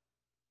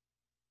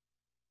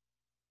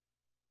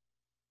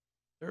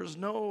 There's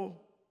no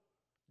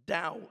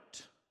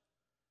doubt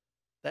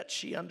that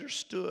she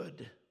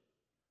understood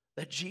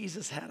that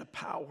Jesus had a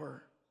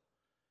power.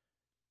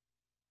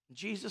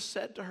 Jesus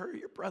said to her,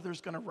 your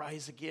brother's going to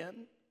rise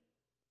again.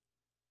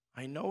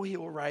 I know he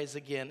will rise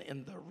again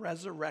in the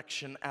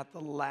resurrection at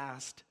the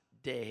last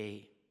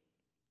day.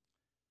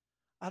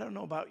 I don't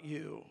know about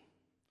you,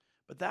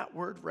 but that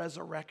word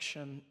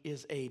resurrection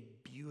is a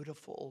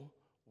beautiful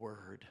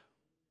word.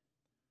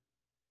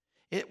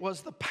 It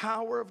was the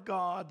power of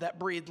God that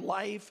breathed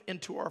life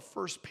into our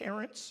first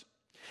parents,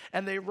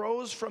 and they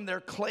rose from their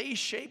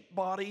clay-shaped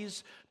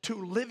bodies to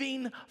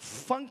living,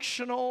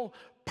 functional,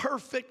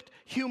 perfect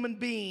human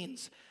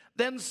beings.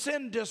 Then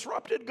sin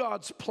disrupted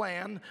God's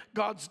plan,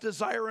 God's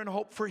desire and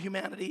hope for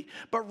humanity.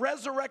 But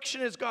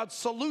resurrection is God's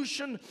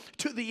solution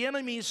to the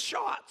enemy's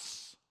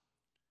shots.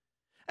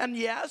 And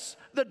yes,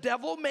 the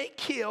devil may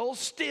kill,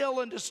 steal,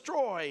 and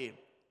destroy.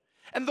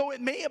 And though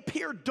it may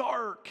appear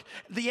dark,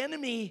 the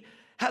enemy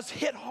has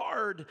hit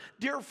hard.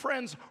 Dear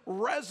friends,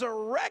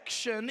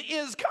 resurrection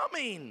is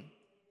coming.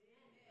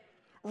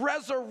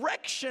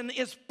 Resurrection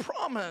is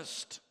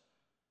promised.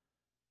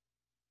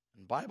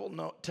 The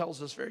Bible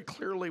tells us very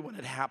clearly when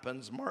it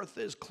happens.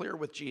 Martha is clear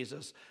with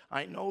Jesus.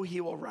 I know he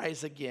will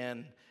rise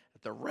again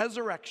at the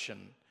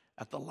resurrection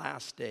at the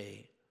last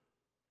day.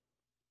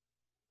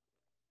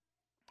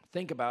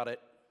 Think about it.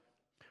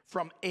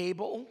 From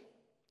Abel,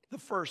 the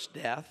first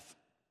death,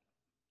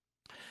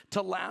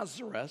 to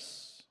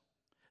Lazarus,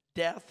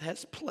 death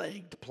has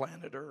plagued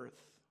planet Earth.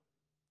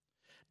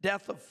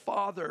 Death of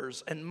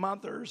fathers and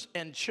mothers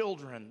and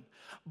children.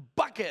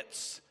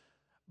 Buckets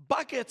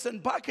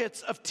and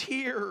buckets of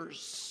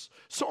tears.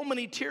 So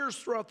many tears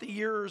throughout the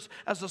years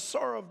as the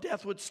sorrow of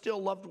death would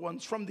steal loved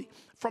ones from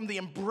the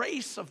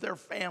embrace of their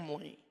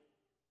family.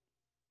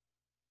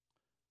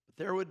 But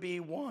there would be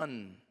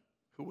one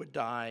who would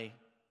die,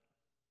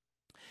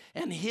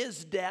 and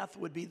his death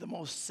would be the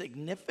most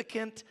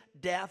significant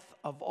death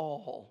of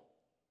all.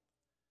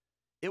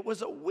 It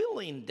was a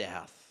willing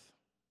death.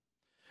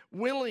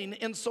 Willing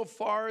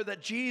insofar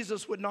that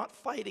Jesus would not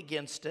fight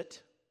against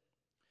it.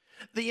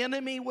 The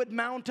enemy would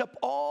mount up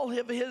all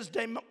of his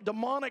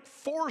demonic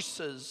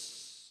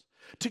forces.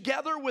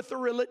 Together with the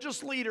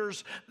religious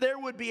leaders, there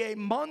would be a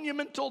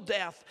monumental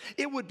death.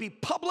 It would be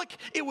public,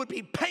 it would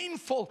be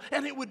painful,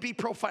 and it would be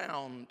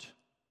profound.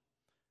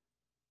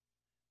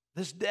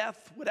 This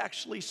death would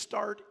actually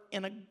start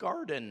in a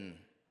garden.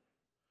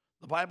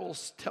 The Bible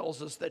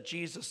tells us that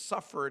Jesus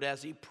suffered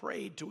as he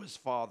prayed to his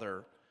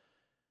Father.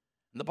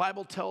 And the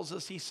Bible tells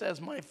us, he says,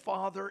 my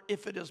Father,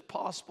 if it is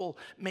possible,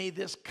 may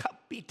this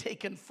cup be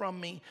taken from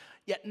me,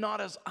 yet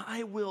not as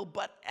I will,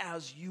 but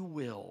as you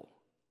will.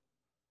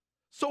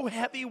 So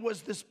heavy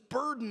was this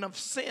burden of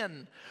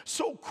sin,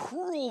 so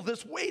cruel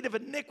this weight of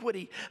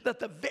iniquity, that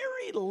the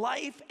very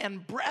life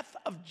and breath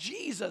of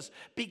Jesus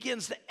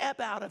begins to ebb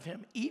out of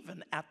him,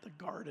 even at the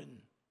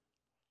garden.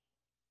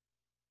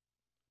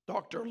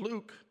 Dr.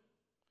 Luke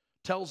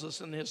tells us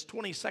in his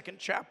 22nd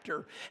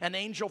chapter, an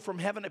angel from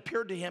heaven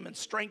appeared to him and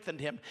strengthened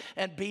him.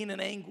 And being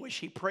in anguish,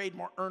 he prayed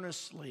more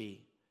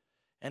earnestly.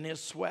 And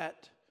his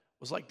sweat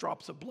was like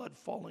drops of blood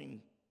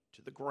falling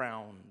to the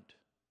ground.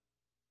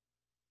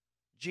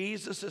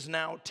 Jesus is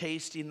now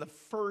tasting the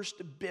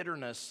first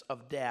bitterness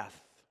of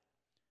death.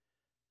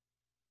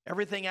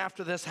 Everything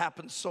after this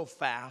happens so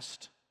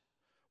fast.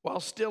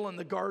 While still in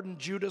the garden,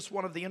 Judas,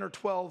 one of the inner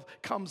 12,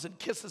 comes and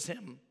kisses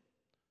him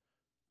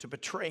to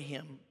betray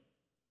him.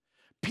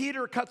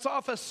 Peter cuts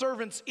off a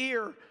servant's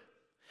ear,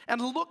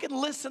 and look and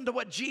listen to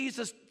what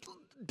Jesus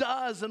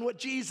does and what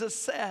Jesus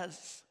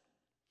says.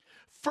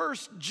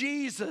 First,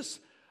 Jesus,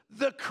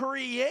 the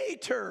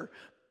Creator,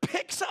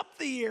 picks up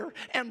the ear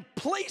and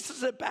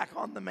places it back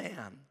on the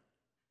man.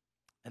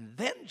 And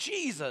then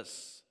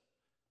Jesus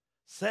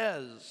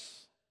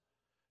says,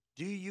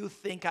 do you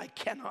think I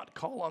cannot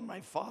call on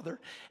my Father,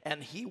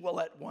 and he will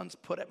at once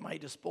put at my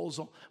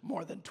disposal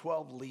more than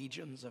 12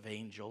 legions of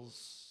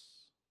angels?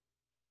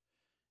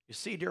 You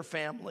see, dear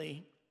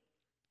family,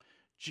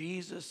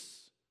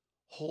 Jesus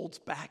holds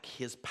back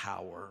his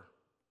power.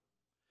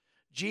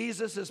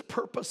 Jesus is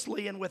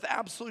purposely and with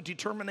absolute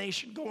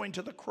determination going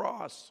to the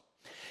cross.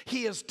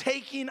 He is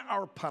taking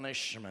our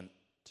punishment,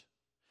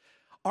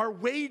 our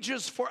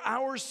wages for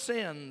our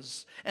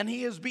sins, and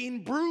he is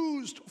being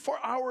bruised for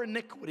our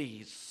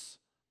iniquities.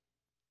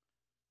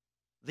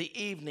 The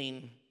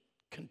evening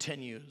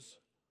continues.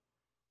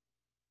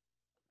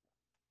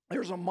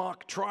 There's a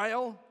mock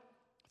trial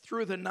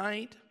through the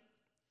night.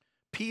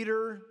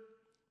 Peter,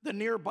 the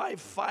nearby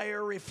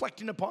fire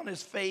reflecting upon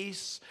his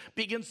face,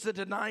 begins to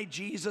deny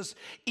Jesus,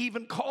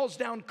 even calls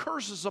down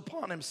curses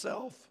upon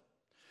himself.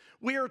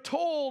 We are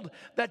told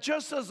that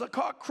just as the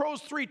cock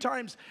crows 3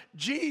 times,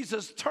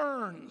 Jesus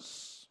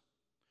turns.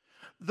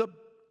 The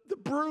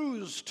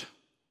bruised,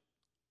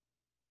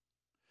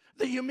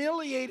 the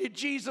humiliated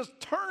Jesus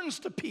turns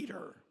to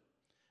Peter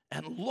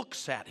and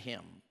looks at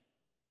him.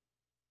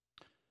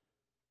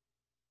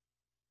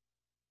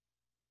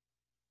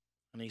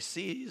 And he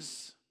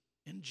sees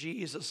in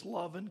Jesus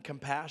love and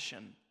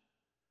compassion.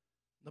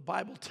 The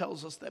Bible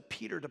tells us that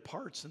Peter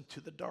departs into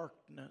the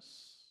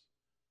darkness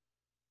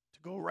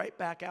to go right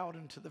back out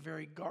into the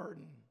very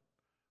garden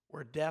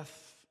where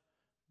death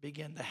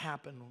began to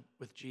happen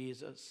with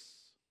Jesus.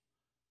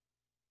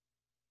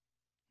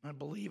 I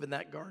believe in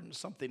that garden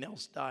something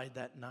else died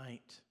that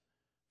night.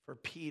 For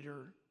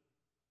Peter,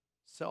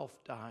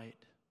 self died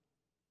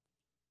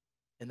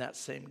in that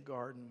same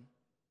garden.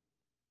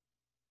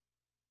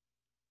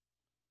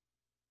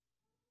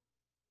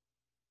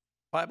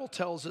 Bible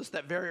tells us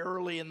that very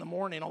early in the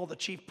morning, all the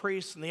chief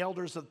priests and the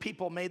elders of the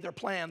people made their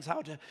plans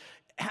how to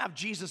have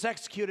Jesus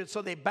executed.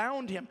 So they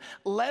bound him,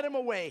 led him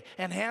away,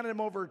 and handed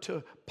him over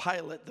to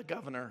Pilate, the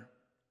governor.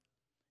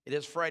 It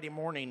is Friday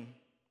morning,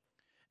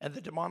 and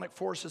the demonic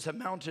forces have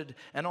mounted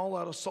an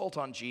all-out assault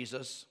on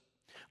Jesus.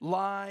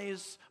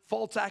 Lies,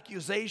 false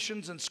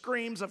accusations, and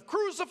screams of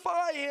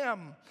 "crucify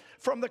him"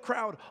 from the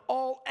crowd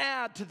all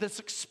add to this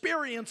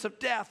experience of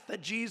death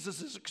that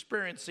Jesus is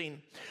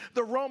experiencing.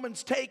 The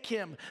Romans take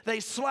him, they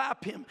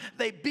slap him,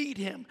 they beat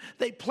him,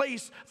 they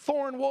place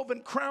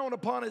thorn-woven crown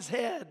upon his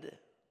head.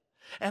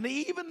 And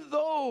even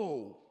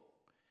though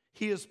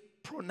he is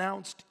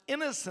pronounced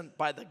innocent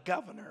by the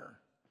governor,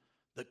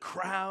 the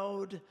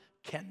crowd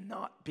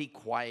cannot be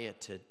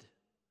quieted.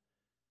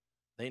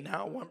 They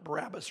now want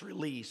Barabbas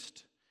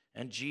released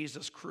and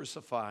Jesus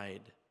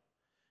crucified.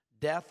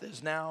 Death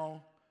is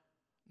now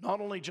not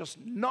only just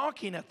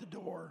knocking at the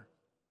door,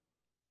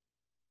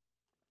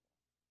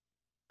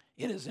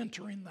 it is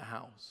entering the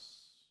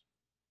house.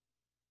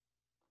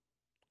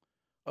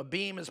 A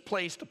beam is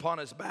placed upon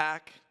his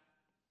back,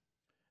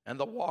 and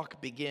the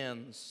walk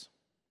begins.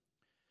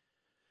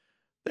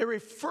 They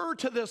refer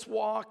to this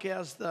walk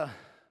as the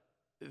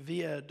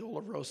Via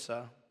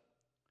Dolorosa,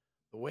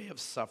 the way of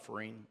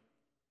suffering.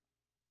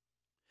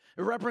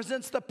 It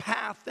represents the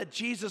path that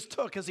Jesus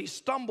took as he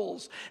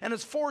stumbles and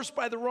is forced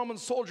by the Roman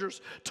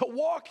soldiers to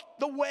walk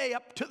the way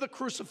up to the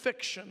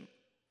crucifixion.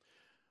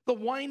 The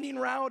winding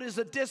route is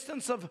a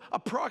distance of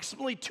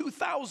approximately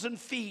 2,000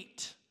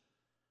 feet.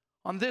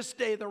 On this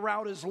day, the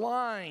route is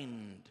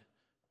lined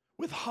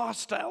with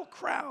hostile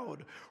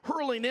crowd,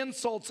 hurling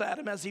insults at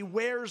him as he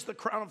wears the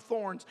crown of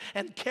thorns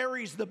and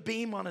carries the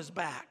beam on his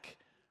back.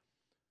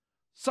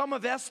 Some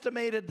have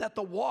estimated that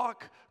the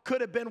walk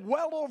could have been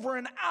well over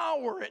an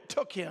hour it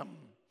took him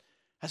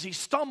as he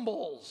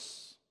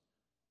stumbles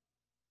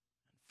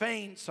and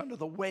faints under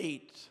the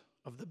weight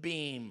of the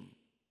beam.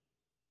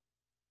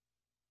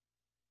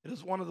 It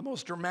is one of the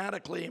most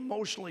dramatically,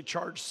 emotionally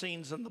charged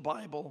scenes in the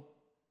Bible.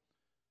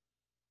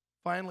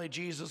 Finally,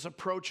 Jesus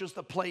approaches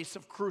the place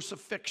of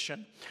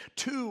crucifixion.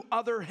 Two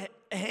other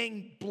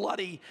hang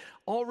bloody,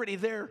 already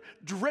there,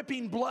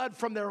 dripping blood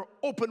from their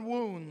open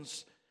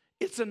wounds.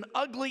 It's an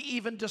ugly,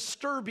 even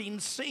disturbing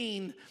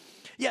scene.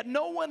 Yet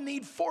no one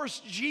need force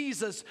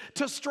Jesus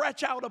to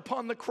stretch out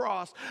upon the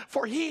cross,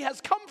 for he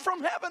has come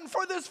from heaven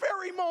for this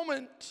very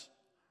moment.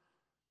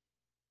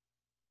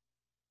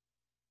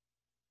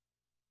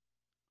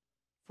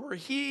 For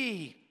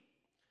he,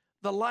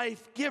 the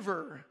life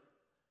giver,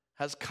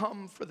 has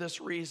come for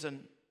this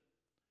reason,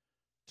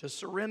 to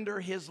surrender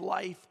his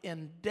life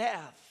in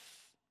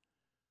death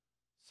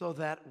so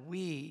that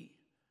we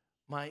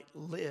might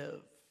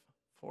live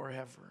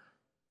forever.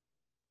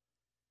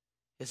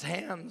 His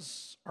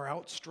hands are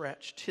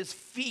outstretched. His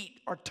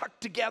feet are tucked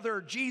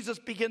together. Jesus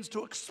begins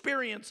to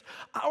experience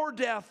our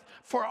death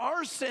for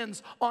our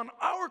sins on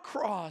our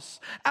cross.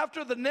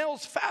 After the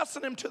nails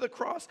fasten him to the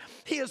cross,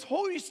 he is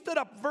hoisted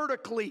up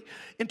vertically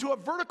into a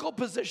vertical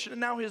position, and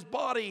now his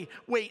body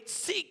weight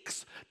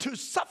seeks to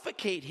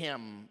suffocate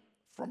him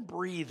from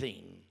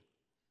breathing.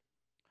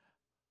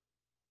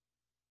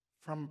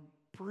 From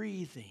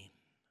breathing.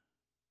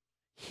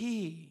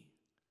 He,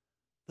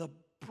 the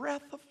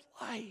breath of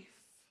life.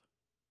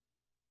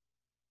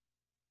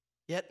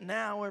 Yet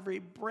now every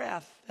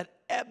breath that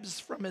ebbs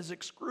from his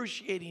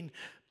excruciating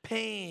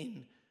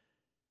pain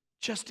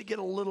just to get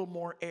a little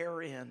more air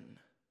in.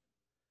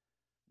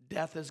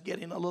 Death is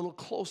getting a little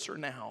closer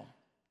now.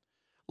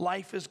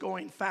 Life is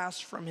going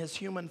fast from his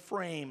human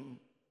frame.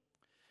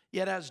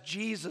 Yet as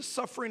Jesus,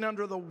 suffering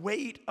under the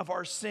weight of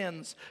our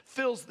sins,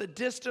 fills the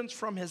distance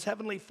from his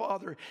heavenly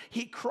Father,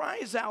 he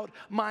cries out,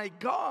 my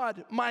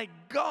God,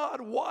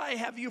 why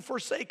have you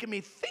forsaken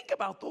me?" Think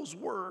about those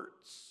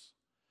words.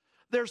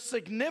 They're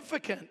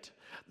significant.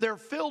 They're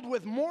filled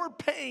with more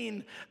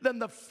pain than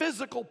the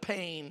physical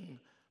pain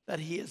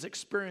that he is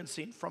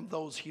experiencing from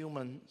those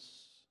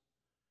humans.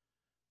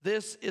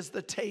 This is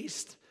the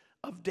taste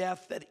of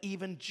death that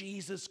even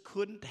Jesus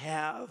couldn't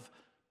have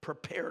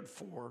prepared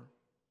for.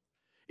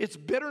 Its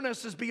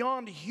bitterness is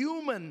beyond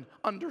human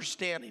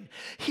understanding.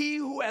 He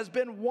who has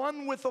been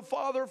one with the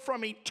Father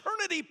from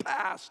eternity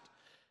past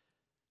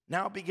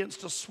now begins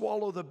to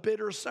swallow the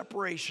bitter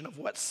separation of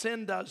what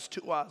sin does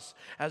to us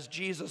as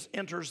Jesus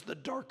enters the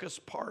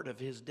darkest part of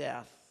his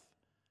death.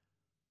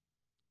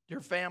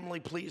 Dear family,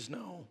 please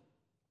know,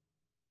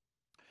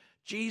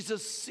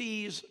 Jesus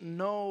sees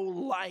no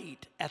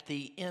light at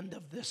the end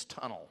of this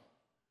tunnel.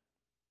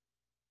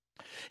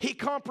 He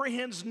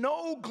comprehends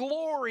no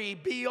glory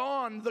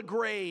beyond the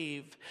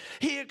grave.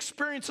 He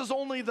experiences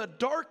only the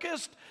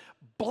darkest,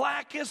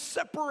 blackest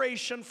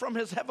separation from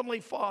his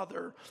heavenly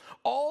Father.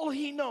 All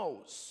he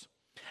knows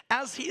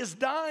as he is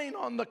dying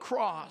on the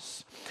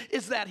cross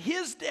is that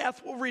his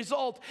death will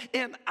result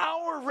in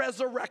our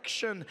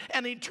resurrection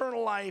and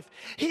eternal life.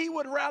 He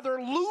would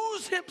rather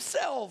lose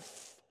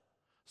himself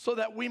so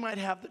that we might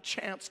have the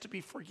chance to be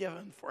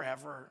forgiven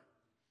forever.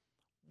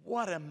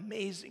 What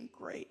amazing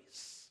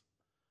grace.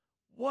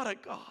 What a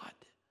God.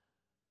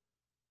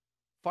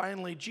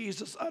 Finally,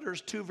 Jesus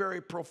utters two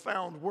very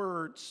profound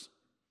words.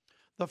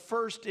 The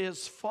first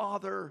is,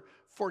 Father,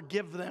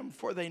 forgive them,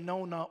 for they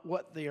know not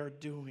what they are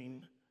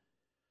doing.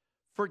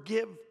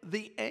 Forgive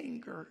the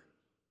anger.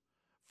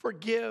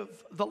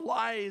 Forgive the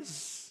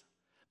lies,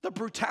 the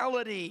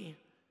brutality,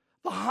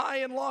 the high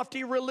and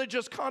lofty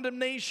religious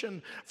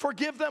condemnation.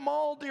 Forgive them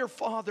all, dear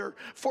Father,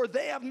 for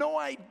they have no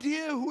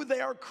idea who they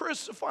are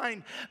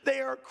crucifying. They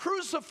are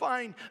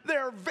crucifying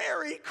their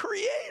very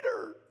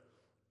Creator.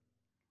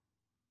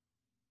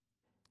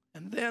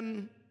 And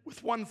then,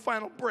 with one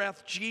final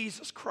breath,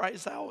 Jesus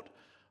cries out,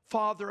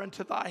 Father,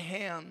 unto thy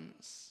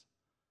hands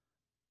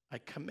I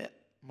commit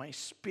my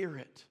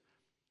spirit,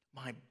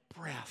 my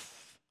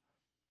breath.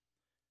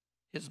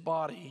 His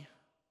body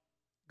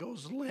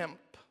goes limp.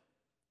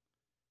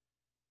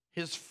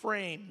 His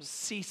frame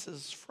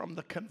ceases from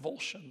the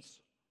convulsions.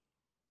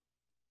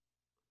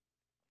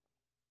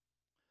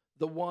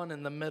 The one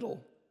in the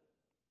middle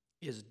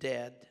is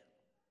dead.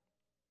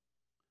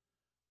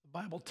 The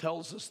Bible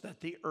tells us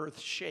that the earth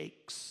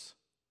shakes.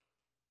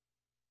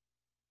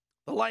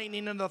 The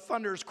lightning and the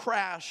thunders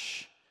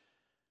crash.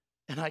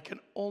 And I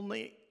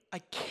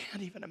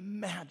can't even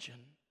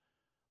imagine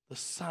the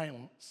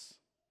silence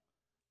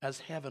as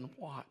heaven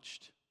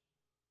watched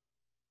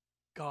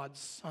God's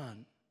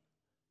Son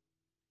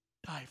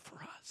die for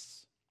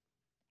us.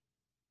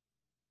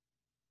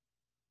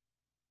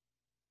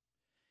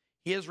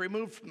 He is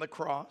removed from the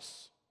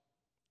cross.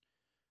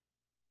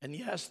 And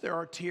yes, there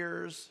are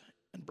tears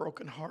and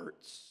broken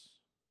hearts.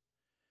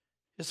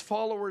 His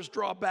followers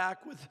draw back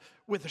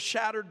with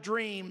shattered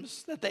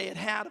dreams that they had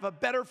had of a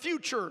better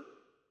future,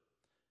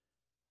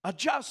 a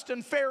just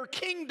and fair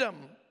kingdom.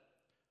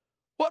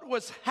 What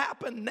was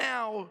happened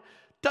now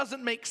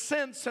doesn't make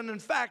sense, and in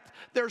fact,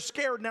 they're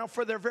scared now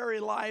for their very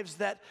lives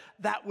that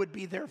would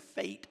be their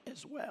fate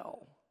as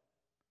well.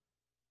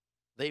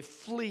 They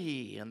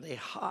flee and they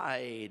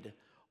hide.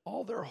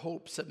 All their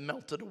hopes have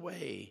melted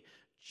away.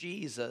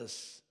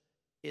 Jesus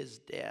is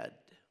dead.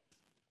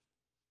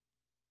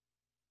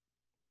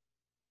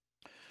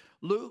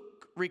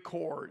 Luke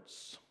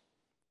records,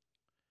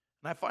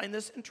 and I find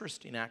this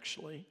interesting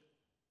actually,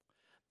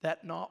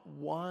 that not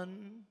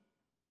one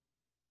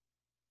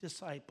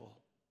disciple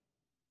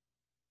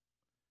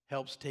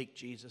helps take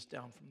Jesus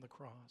down from the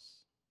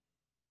cross.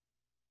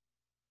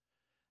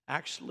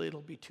 Actually,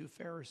 it'll be two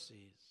Pharisees.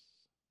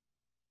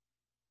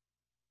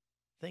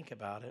 Think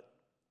about it.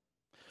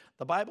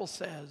 The Bible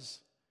says,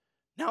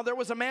 now there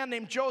was a man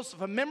named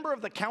Joseph, a member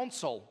of the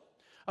council,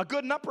 a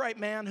good and upright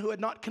man who had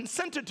not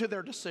consented to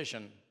their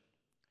decision.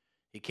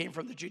 He came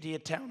from the Judea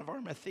town of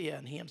Arimathea,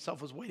 and he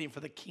himself was waiting for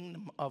the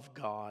kingdom of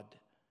God.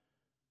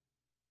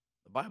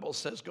 The Bible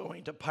says,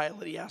 going to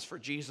Pilate, he asked for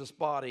Jesus'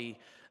 body.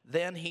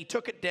 Then he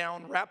took it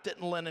down, wrapped it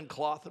in linen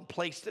cloth, and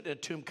placed it in a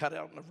tomb cut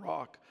out in the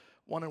rock,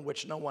 one in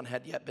which no one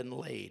had yet been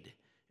laid.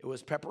 It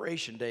was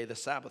preparation day. The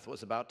Sabbath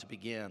was about to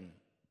begin.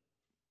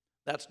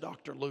 That's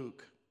Dr.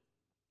 Luke.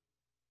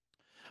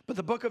 But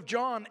the book of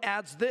John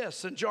adds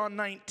this in John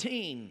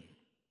 19.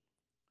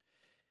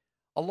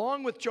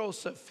 Along with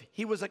Joseph,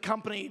 he was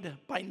accompanied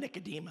by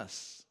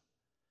Nicodemus,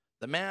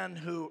 the man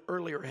who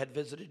earlier had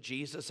visited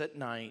Jesus at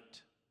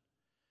night.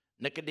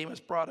 Nicodemus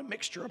brought a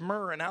mixture of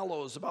myrrh and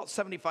aloes, about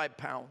 75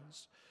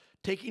 pounds.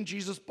 Taking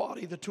Jesus'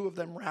 body, the two of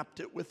them wrapped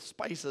it with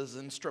spices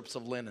and strips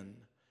of linen.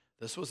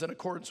 This was in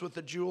accordance with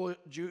the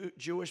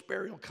Jewish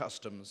burial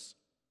customs.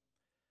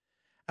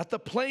 At the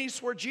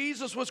place where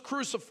Jesus was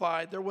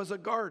crucified, there was a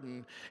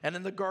garden, and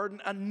in the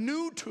garden a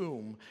new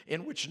tomb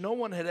in which no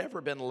one had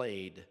ever been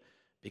laid,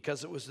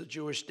 because it was the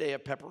Jewish day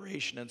of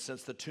preparation, and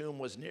since the tomb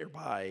was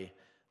nearby,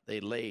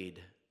 they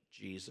laid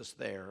Jesus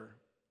there.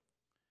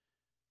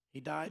 He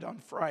died on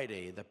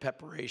Friday, the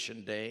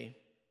preparation day.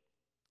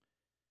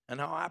 And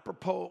how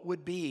apropos it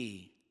would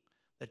be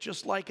that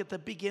just like at the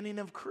beginning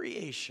of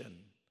creation,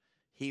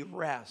 he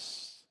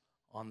rests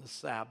on the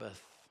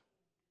Sabbath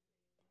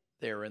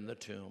there in the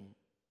tomb.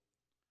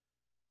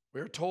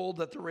 We are told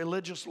that the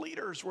religious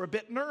leaders were a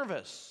bit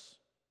nervous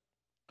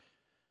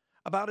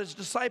about his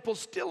disciples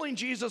stealing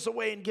Jesus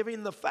away and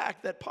giving the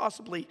fact that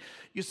possibly,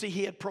 you see,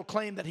 he had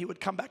proclaimed that he would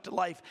come back to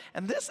life.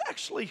 And this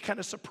actually kind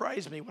of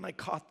surprised me when I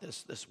caught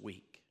this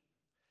week.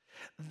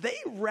 They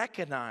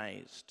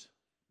recognized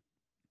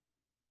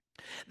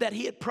that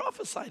he had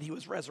prophesied he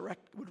would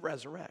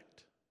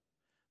resurrect.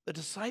 The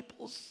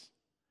disciples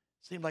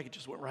seemed like it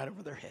just went right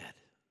over their head.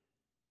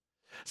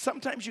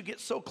 Sometimes you get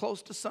so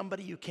close to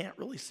somebody you can't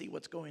really see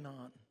what's going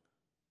on,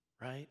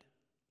 right?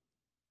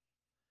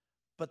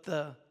 But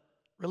the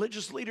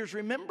religious leaders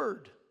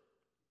remembered.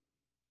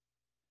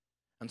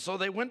 And so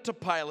they went to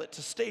Pilate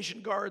to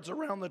station guards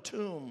around the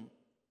tomb.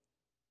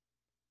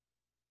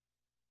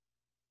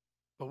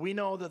 But we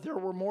know that there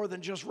were more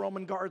than just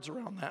Roman guards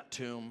around that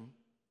tomb,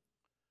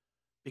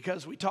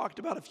 because we talked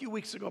about a few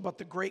weeks ago about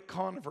the great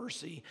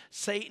controversy.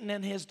 Satan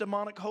and his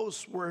demonic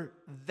hosts were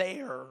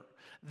there.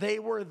 They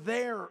were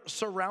there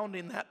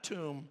surrounding that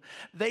tomb.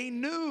 They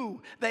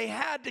knew they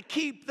had to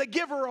keep the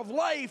giver of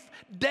life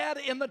dead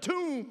in the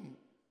tomb.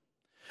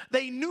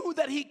 They knew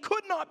that he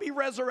could not be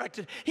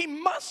resurrected. He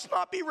must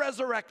not be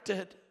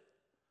resurrected.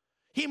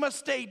 He must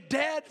stay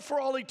dead for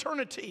all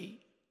eternity.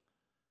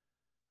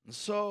 And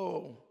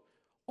so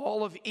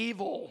all of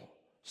evil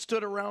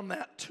stood around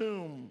that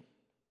tomb.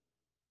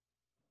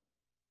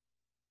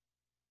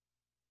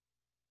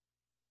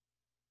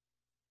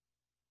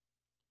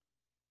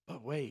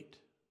 But wait,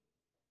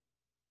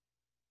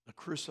 the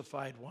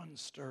crucified one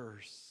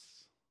stirs.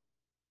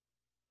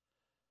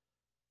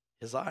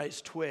 His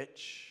eyes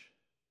twitch.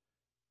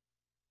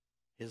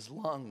 His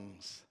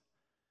lungs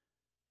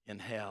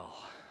inhale.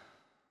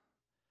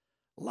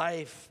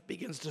 Life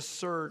begins to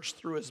surge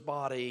through his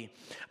body.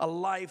 A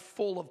life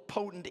full of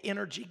potent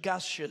energy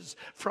gushes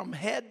from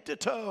head to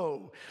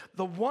toe.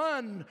 The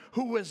one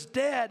who was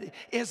dead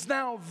is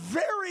now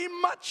very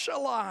much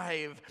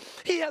alive.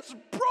 He has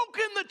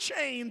broken the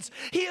chains.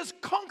 He has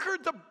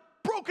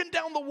broken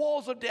down the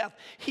walls of death.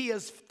 He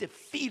has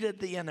defeated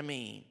the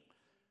enemy.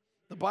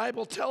 The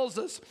Bible tells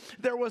us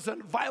there was a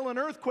violent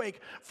earthquake,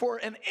 for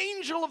an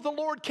angel of the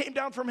Lord came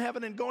down from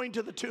heaven and going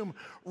to the tomb,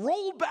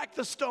 rolled back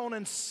the stone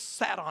and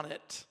sat on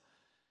it.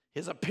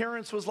 His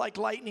appearance was like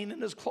lightning and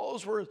his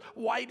clothes were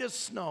white as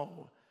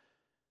snow.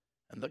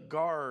 And the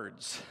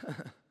guards,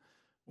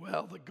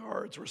 well, the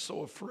guards were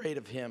so afraid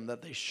of him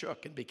that they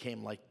shook and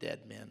became like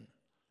dead men.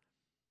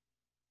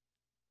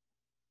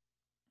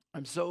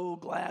 I'm so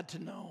glad to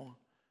know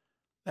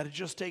that it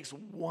just takes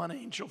one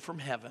angel from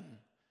heaven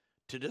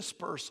to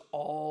disperse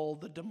all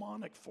the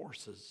demonic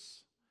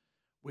forces.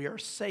 We are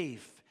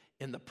safe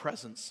in the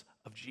presence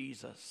of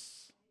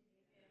Jesus.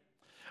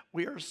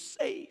 We are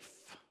safe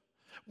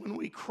when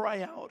we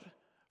cry out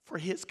for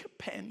his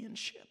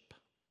companionship.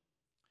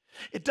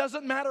 It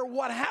doesn't matter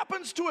what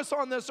happens to us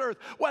on this earth,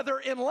 whether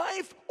in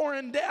life or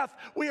in death,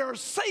 we are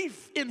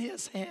safe in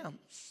his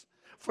hands,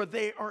 for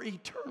they are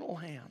eternal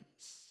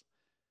hands,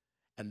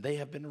 and they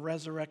have been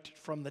resurrected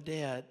from the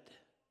dead.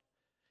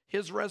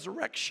 His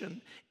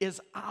resurrection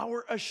is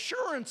our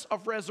assurance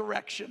of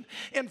resurrection.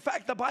 In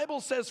fact, the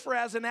Bible says, for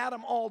as in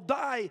Adam all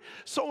die,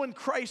 so in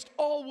Christ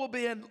all will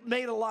be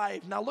made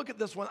alive. Now look at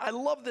this one. I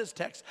love this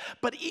text.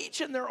 But each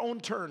in their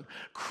own turn.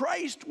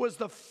 Christ was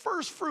the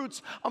first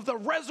fruits of the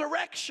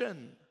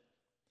resurrection.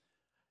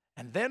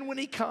 And then when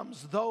he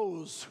comes,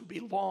 those who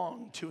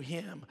belong to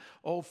him.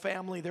 Oh,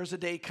 family, there's a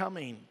day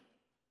coming.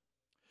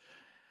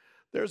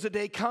 There's a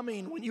day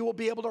coming when you will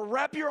be able to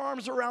wrap your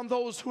arms around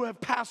those who have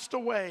passed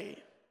away.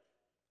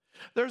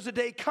 There's a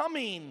day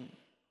coming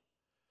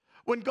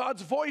when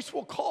God's voice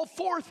will call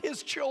forth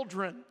his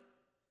children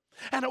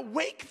and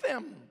awake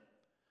them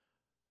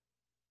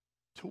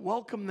to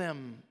welcome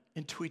them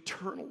into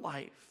eternal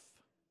life.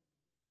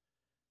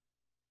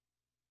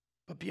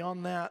 But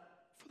beyond that,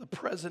 for the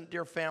present,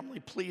 dear family,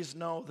 please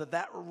know that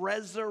that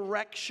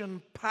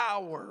resurrection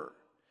power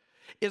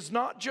is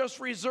not just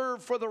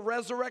reserved for the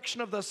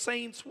resurrection of the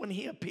saints when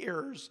he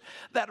appears.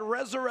 That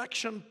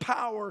resurrection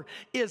power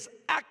is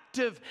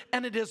active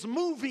and it is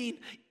moving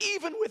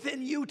even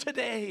within you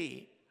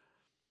today.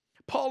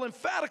 Paul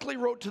emphatically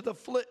wrote to the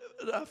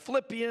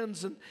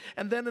Philippians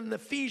and then in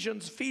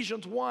Ephesians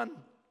 1,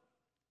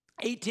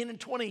 18 and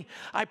 20,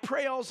 I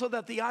pray also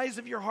that the eyes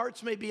of your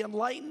hearts may be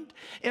enlightened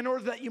in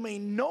order that you may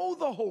know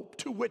the hope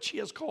to which he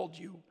has called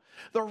you,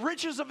 the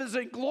riches of his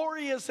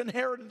glorious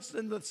inheritance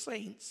in the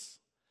saints,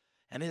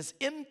 and his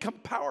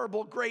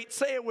incomparable great,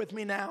 say it with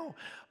me now,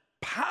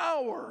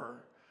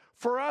 power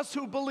for us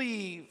who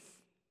believe.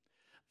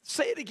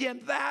 Say it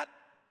again, that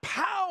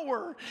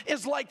power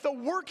is like the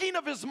working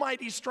of his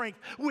mighty strength,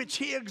 which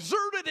he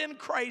exerted in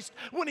Christ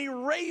when he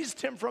raised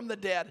him from the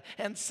dead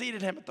and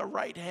seated him at the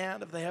right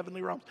hand of the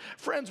heavenly realms.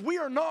 Friends, we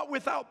are not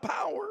without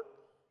power.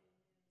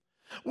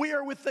 We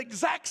are with the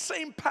exact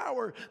same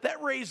power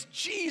that raised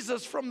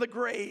Jesus from the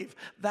grave.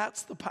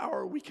 That's the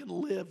power we can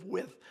live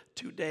with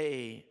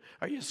today.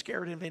 Are you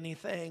scared of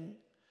anything?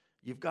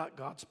 You've got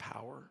God's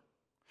power.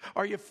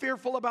 Are you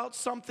fearful about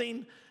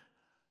something?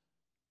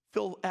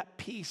 Feel at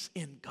peace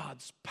in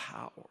God's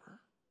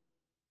power.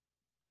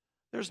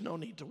 There's no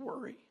need to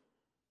worry.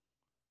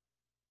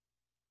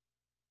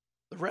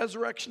 The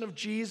resurrection of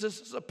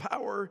Jesus is a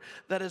power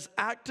that is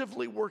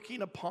actively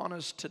working upon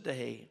us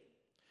today.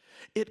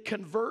 It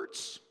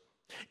converts,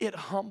 it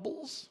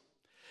humbles,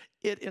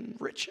 it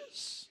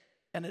enriches,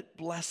 and it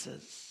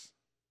blesses.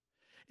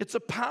 It's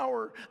a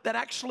power that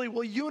actually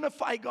will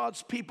unify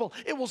God's people.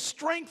 It will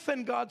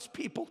strengthen God's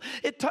people.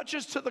 It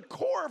touches to the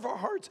core of our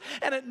hearts,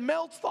 and it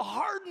melts the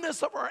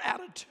hardness of our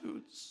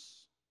attitudes.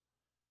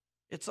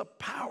 It's a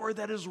power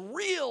that is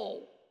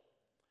real,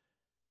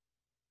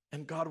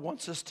 and God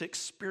wants us to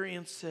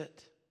experience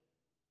it.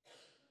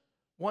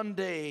 One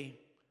day,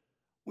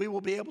 we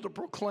will be able to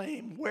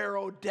proclaim, where,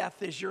 O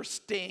death, is your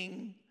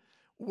sting?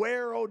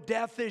 Where, O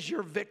death, is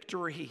your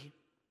victory?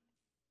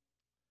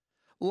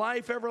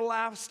 Life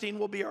everlasting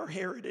will be our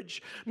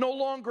heritage. No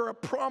longer a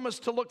promise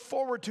to look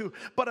forward to,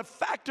 but a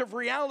fact of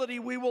reality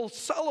we will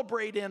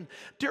celebrate in.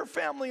 Dear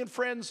family and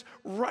friends,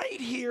 right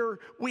here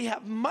we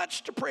have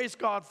much to praise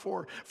God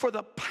for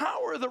the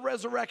power of the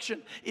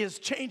resurrection is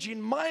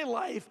changing my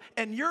life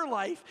and your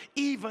life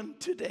even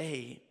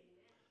today.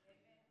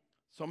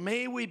 So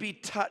may we be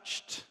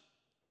touched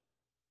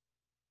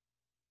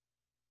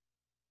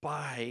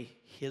by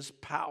his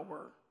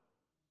power.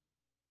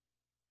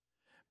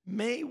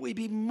 May we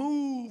be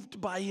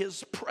moved by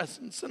his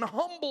presence and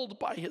humbled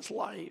by his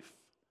life.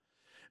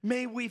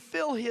 May we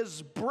feel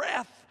his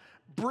breath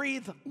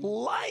breathe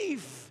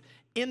life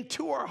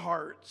into our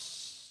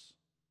hearts.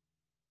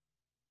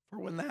 For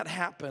when that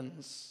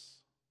happens,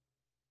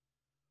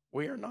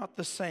 we are not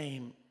the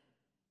same.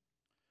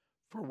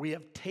 For we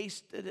have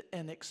tasted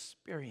and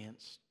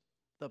experienced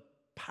the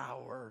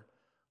power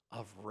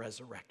of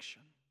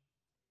resurrection.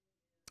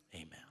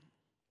 Amen.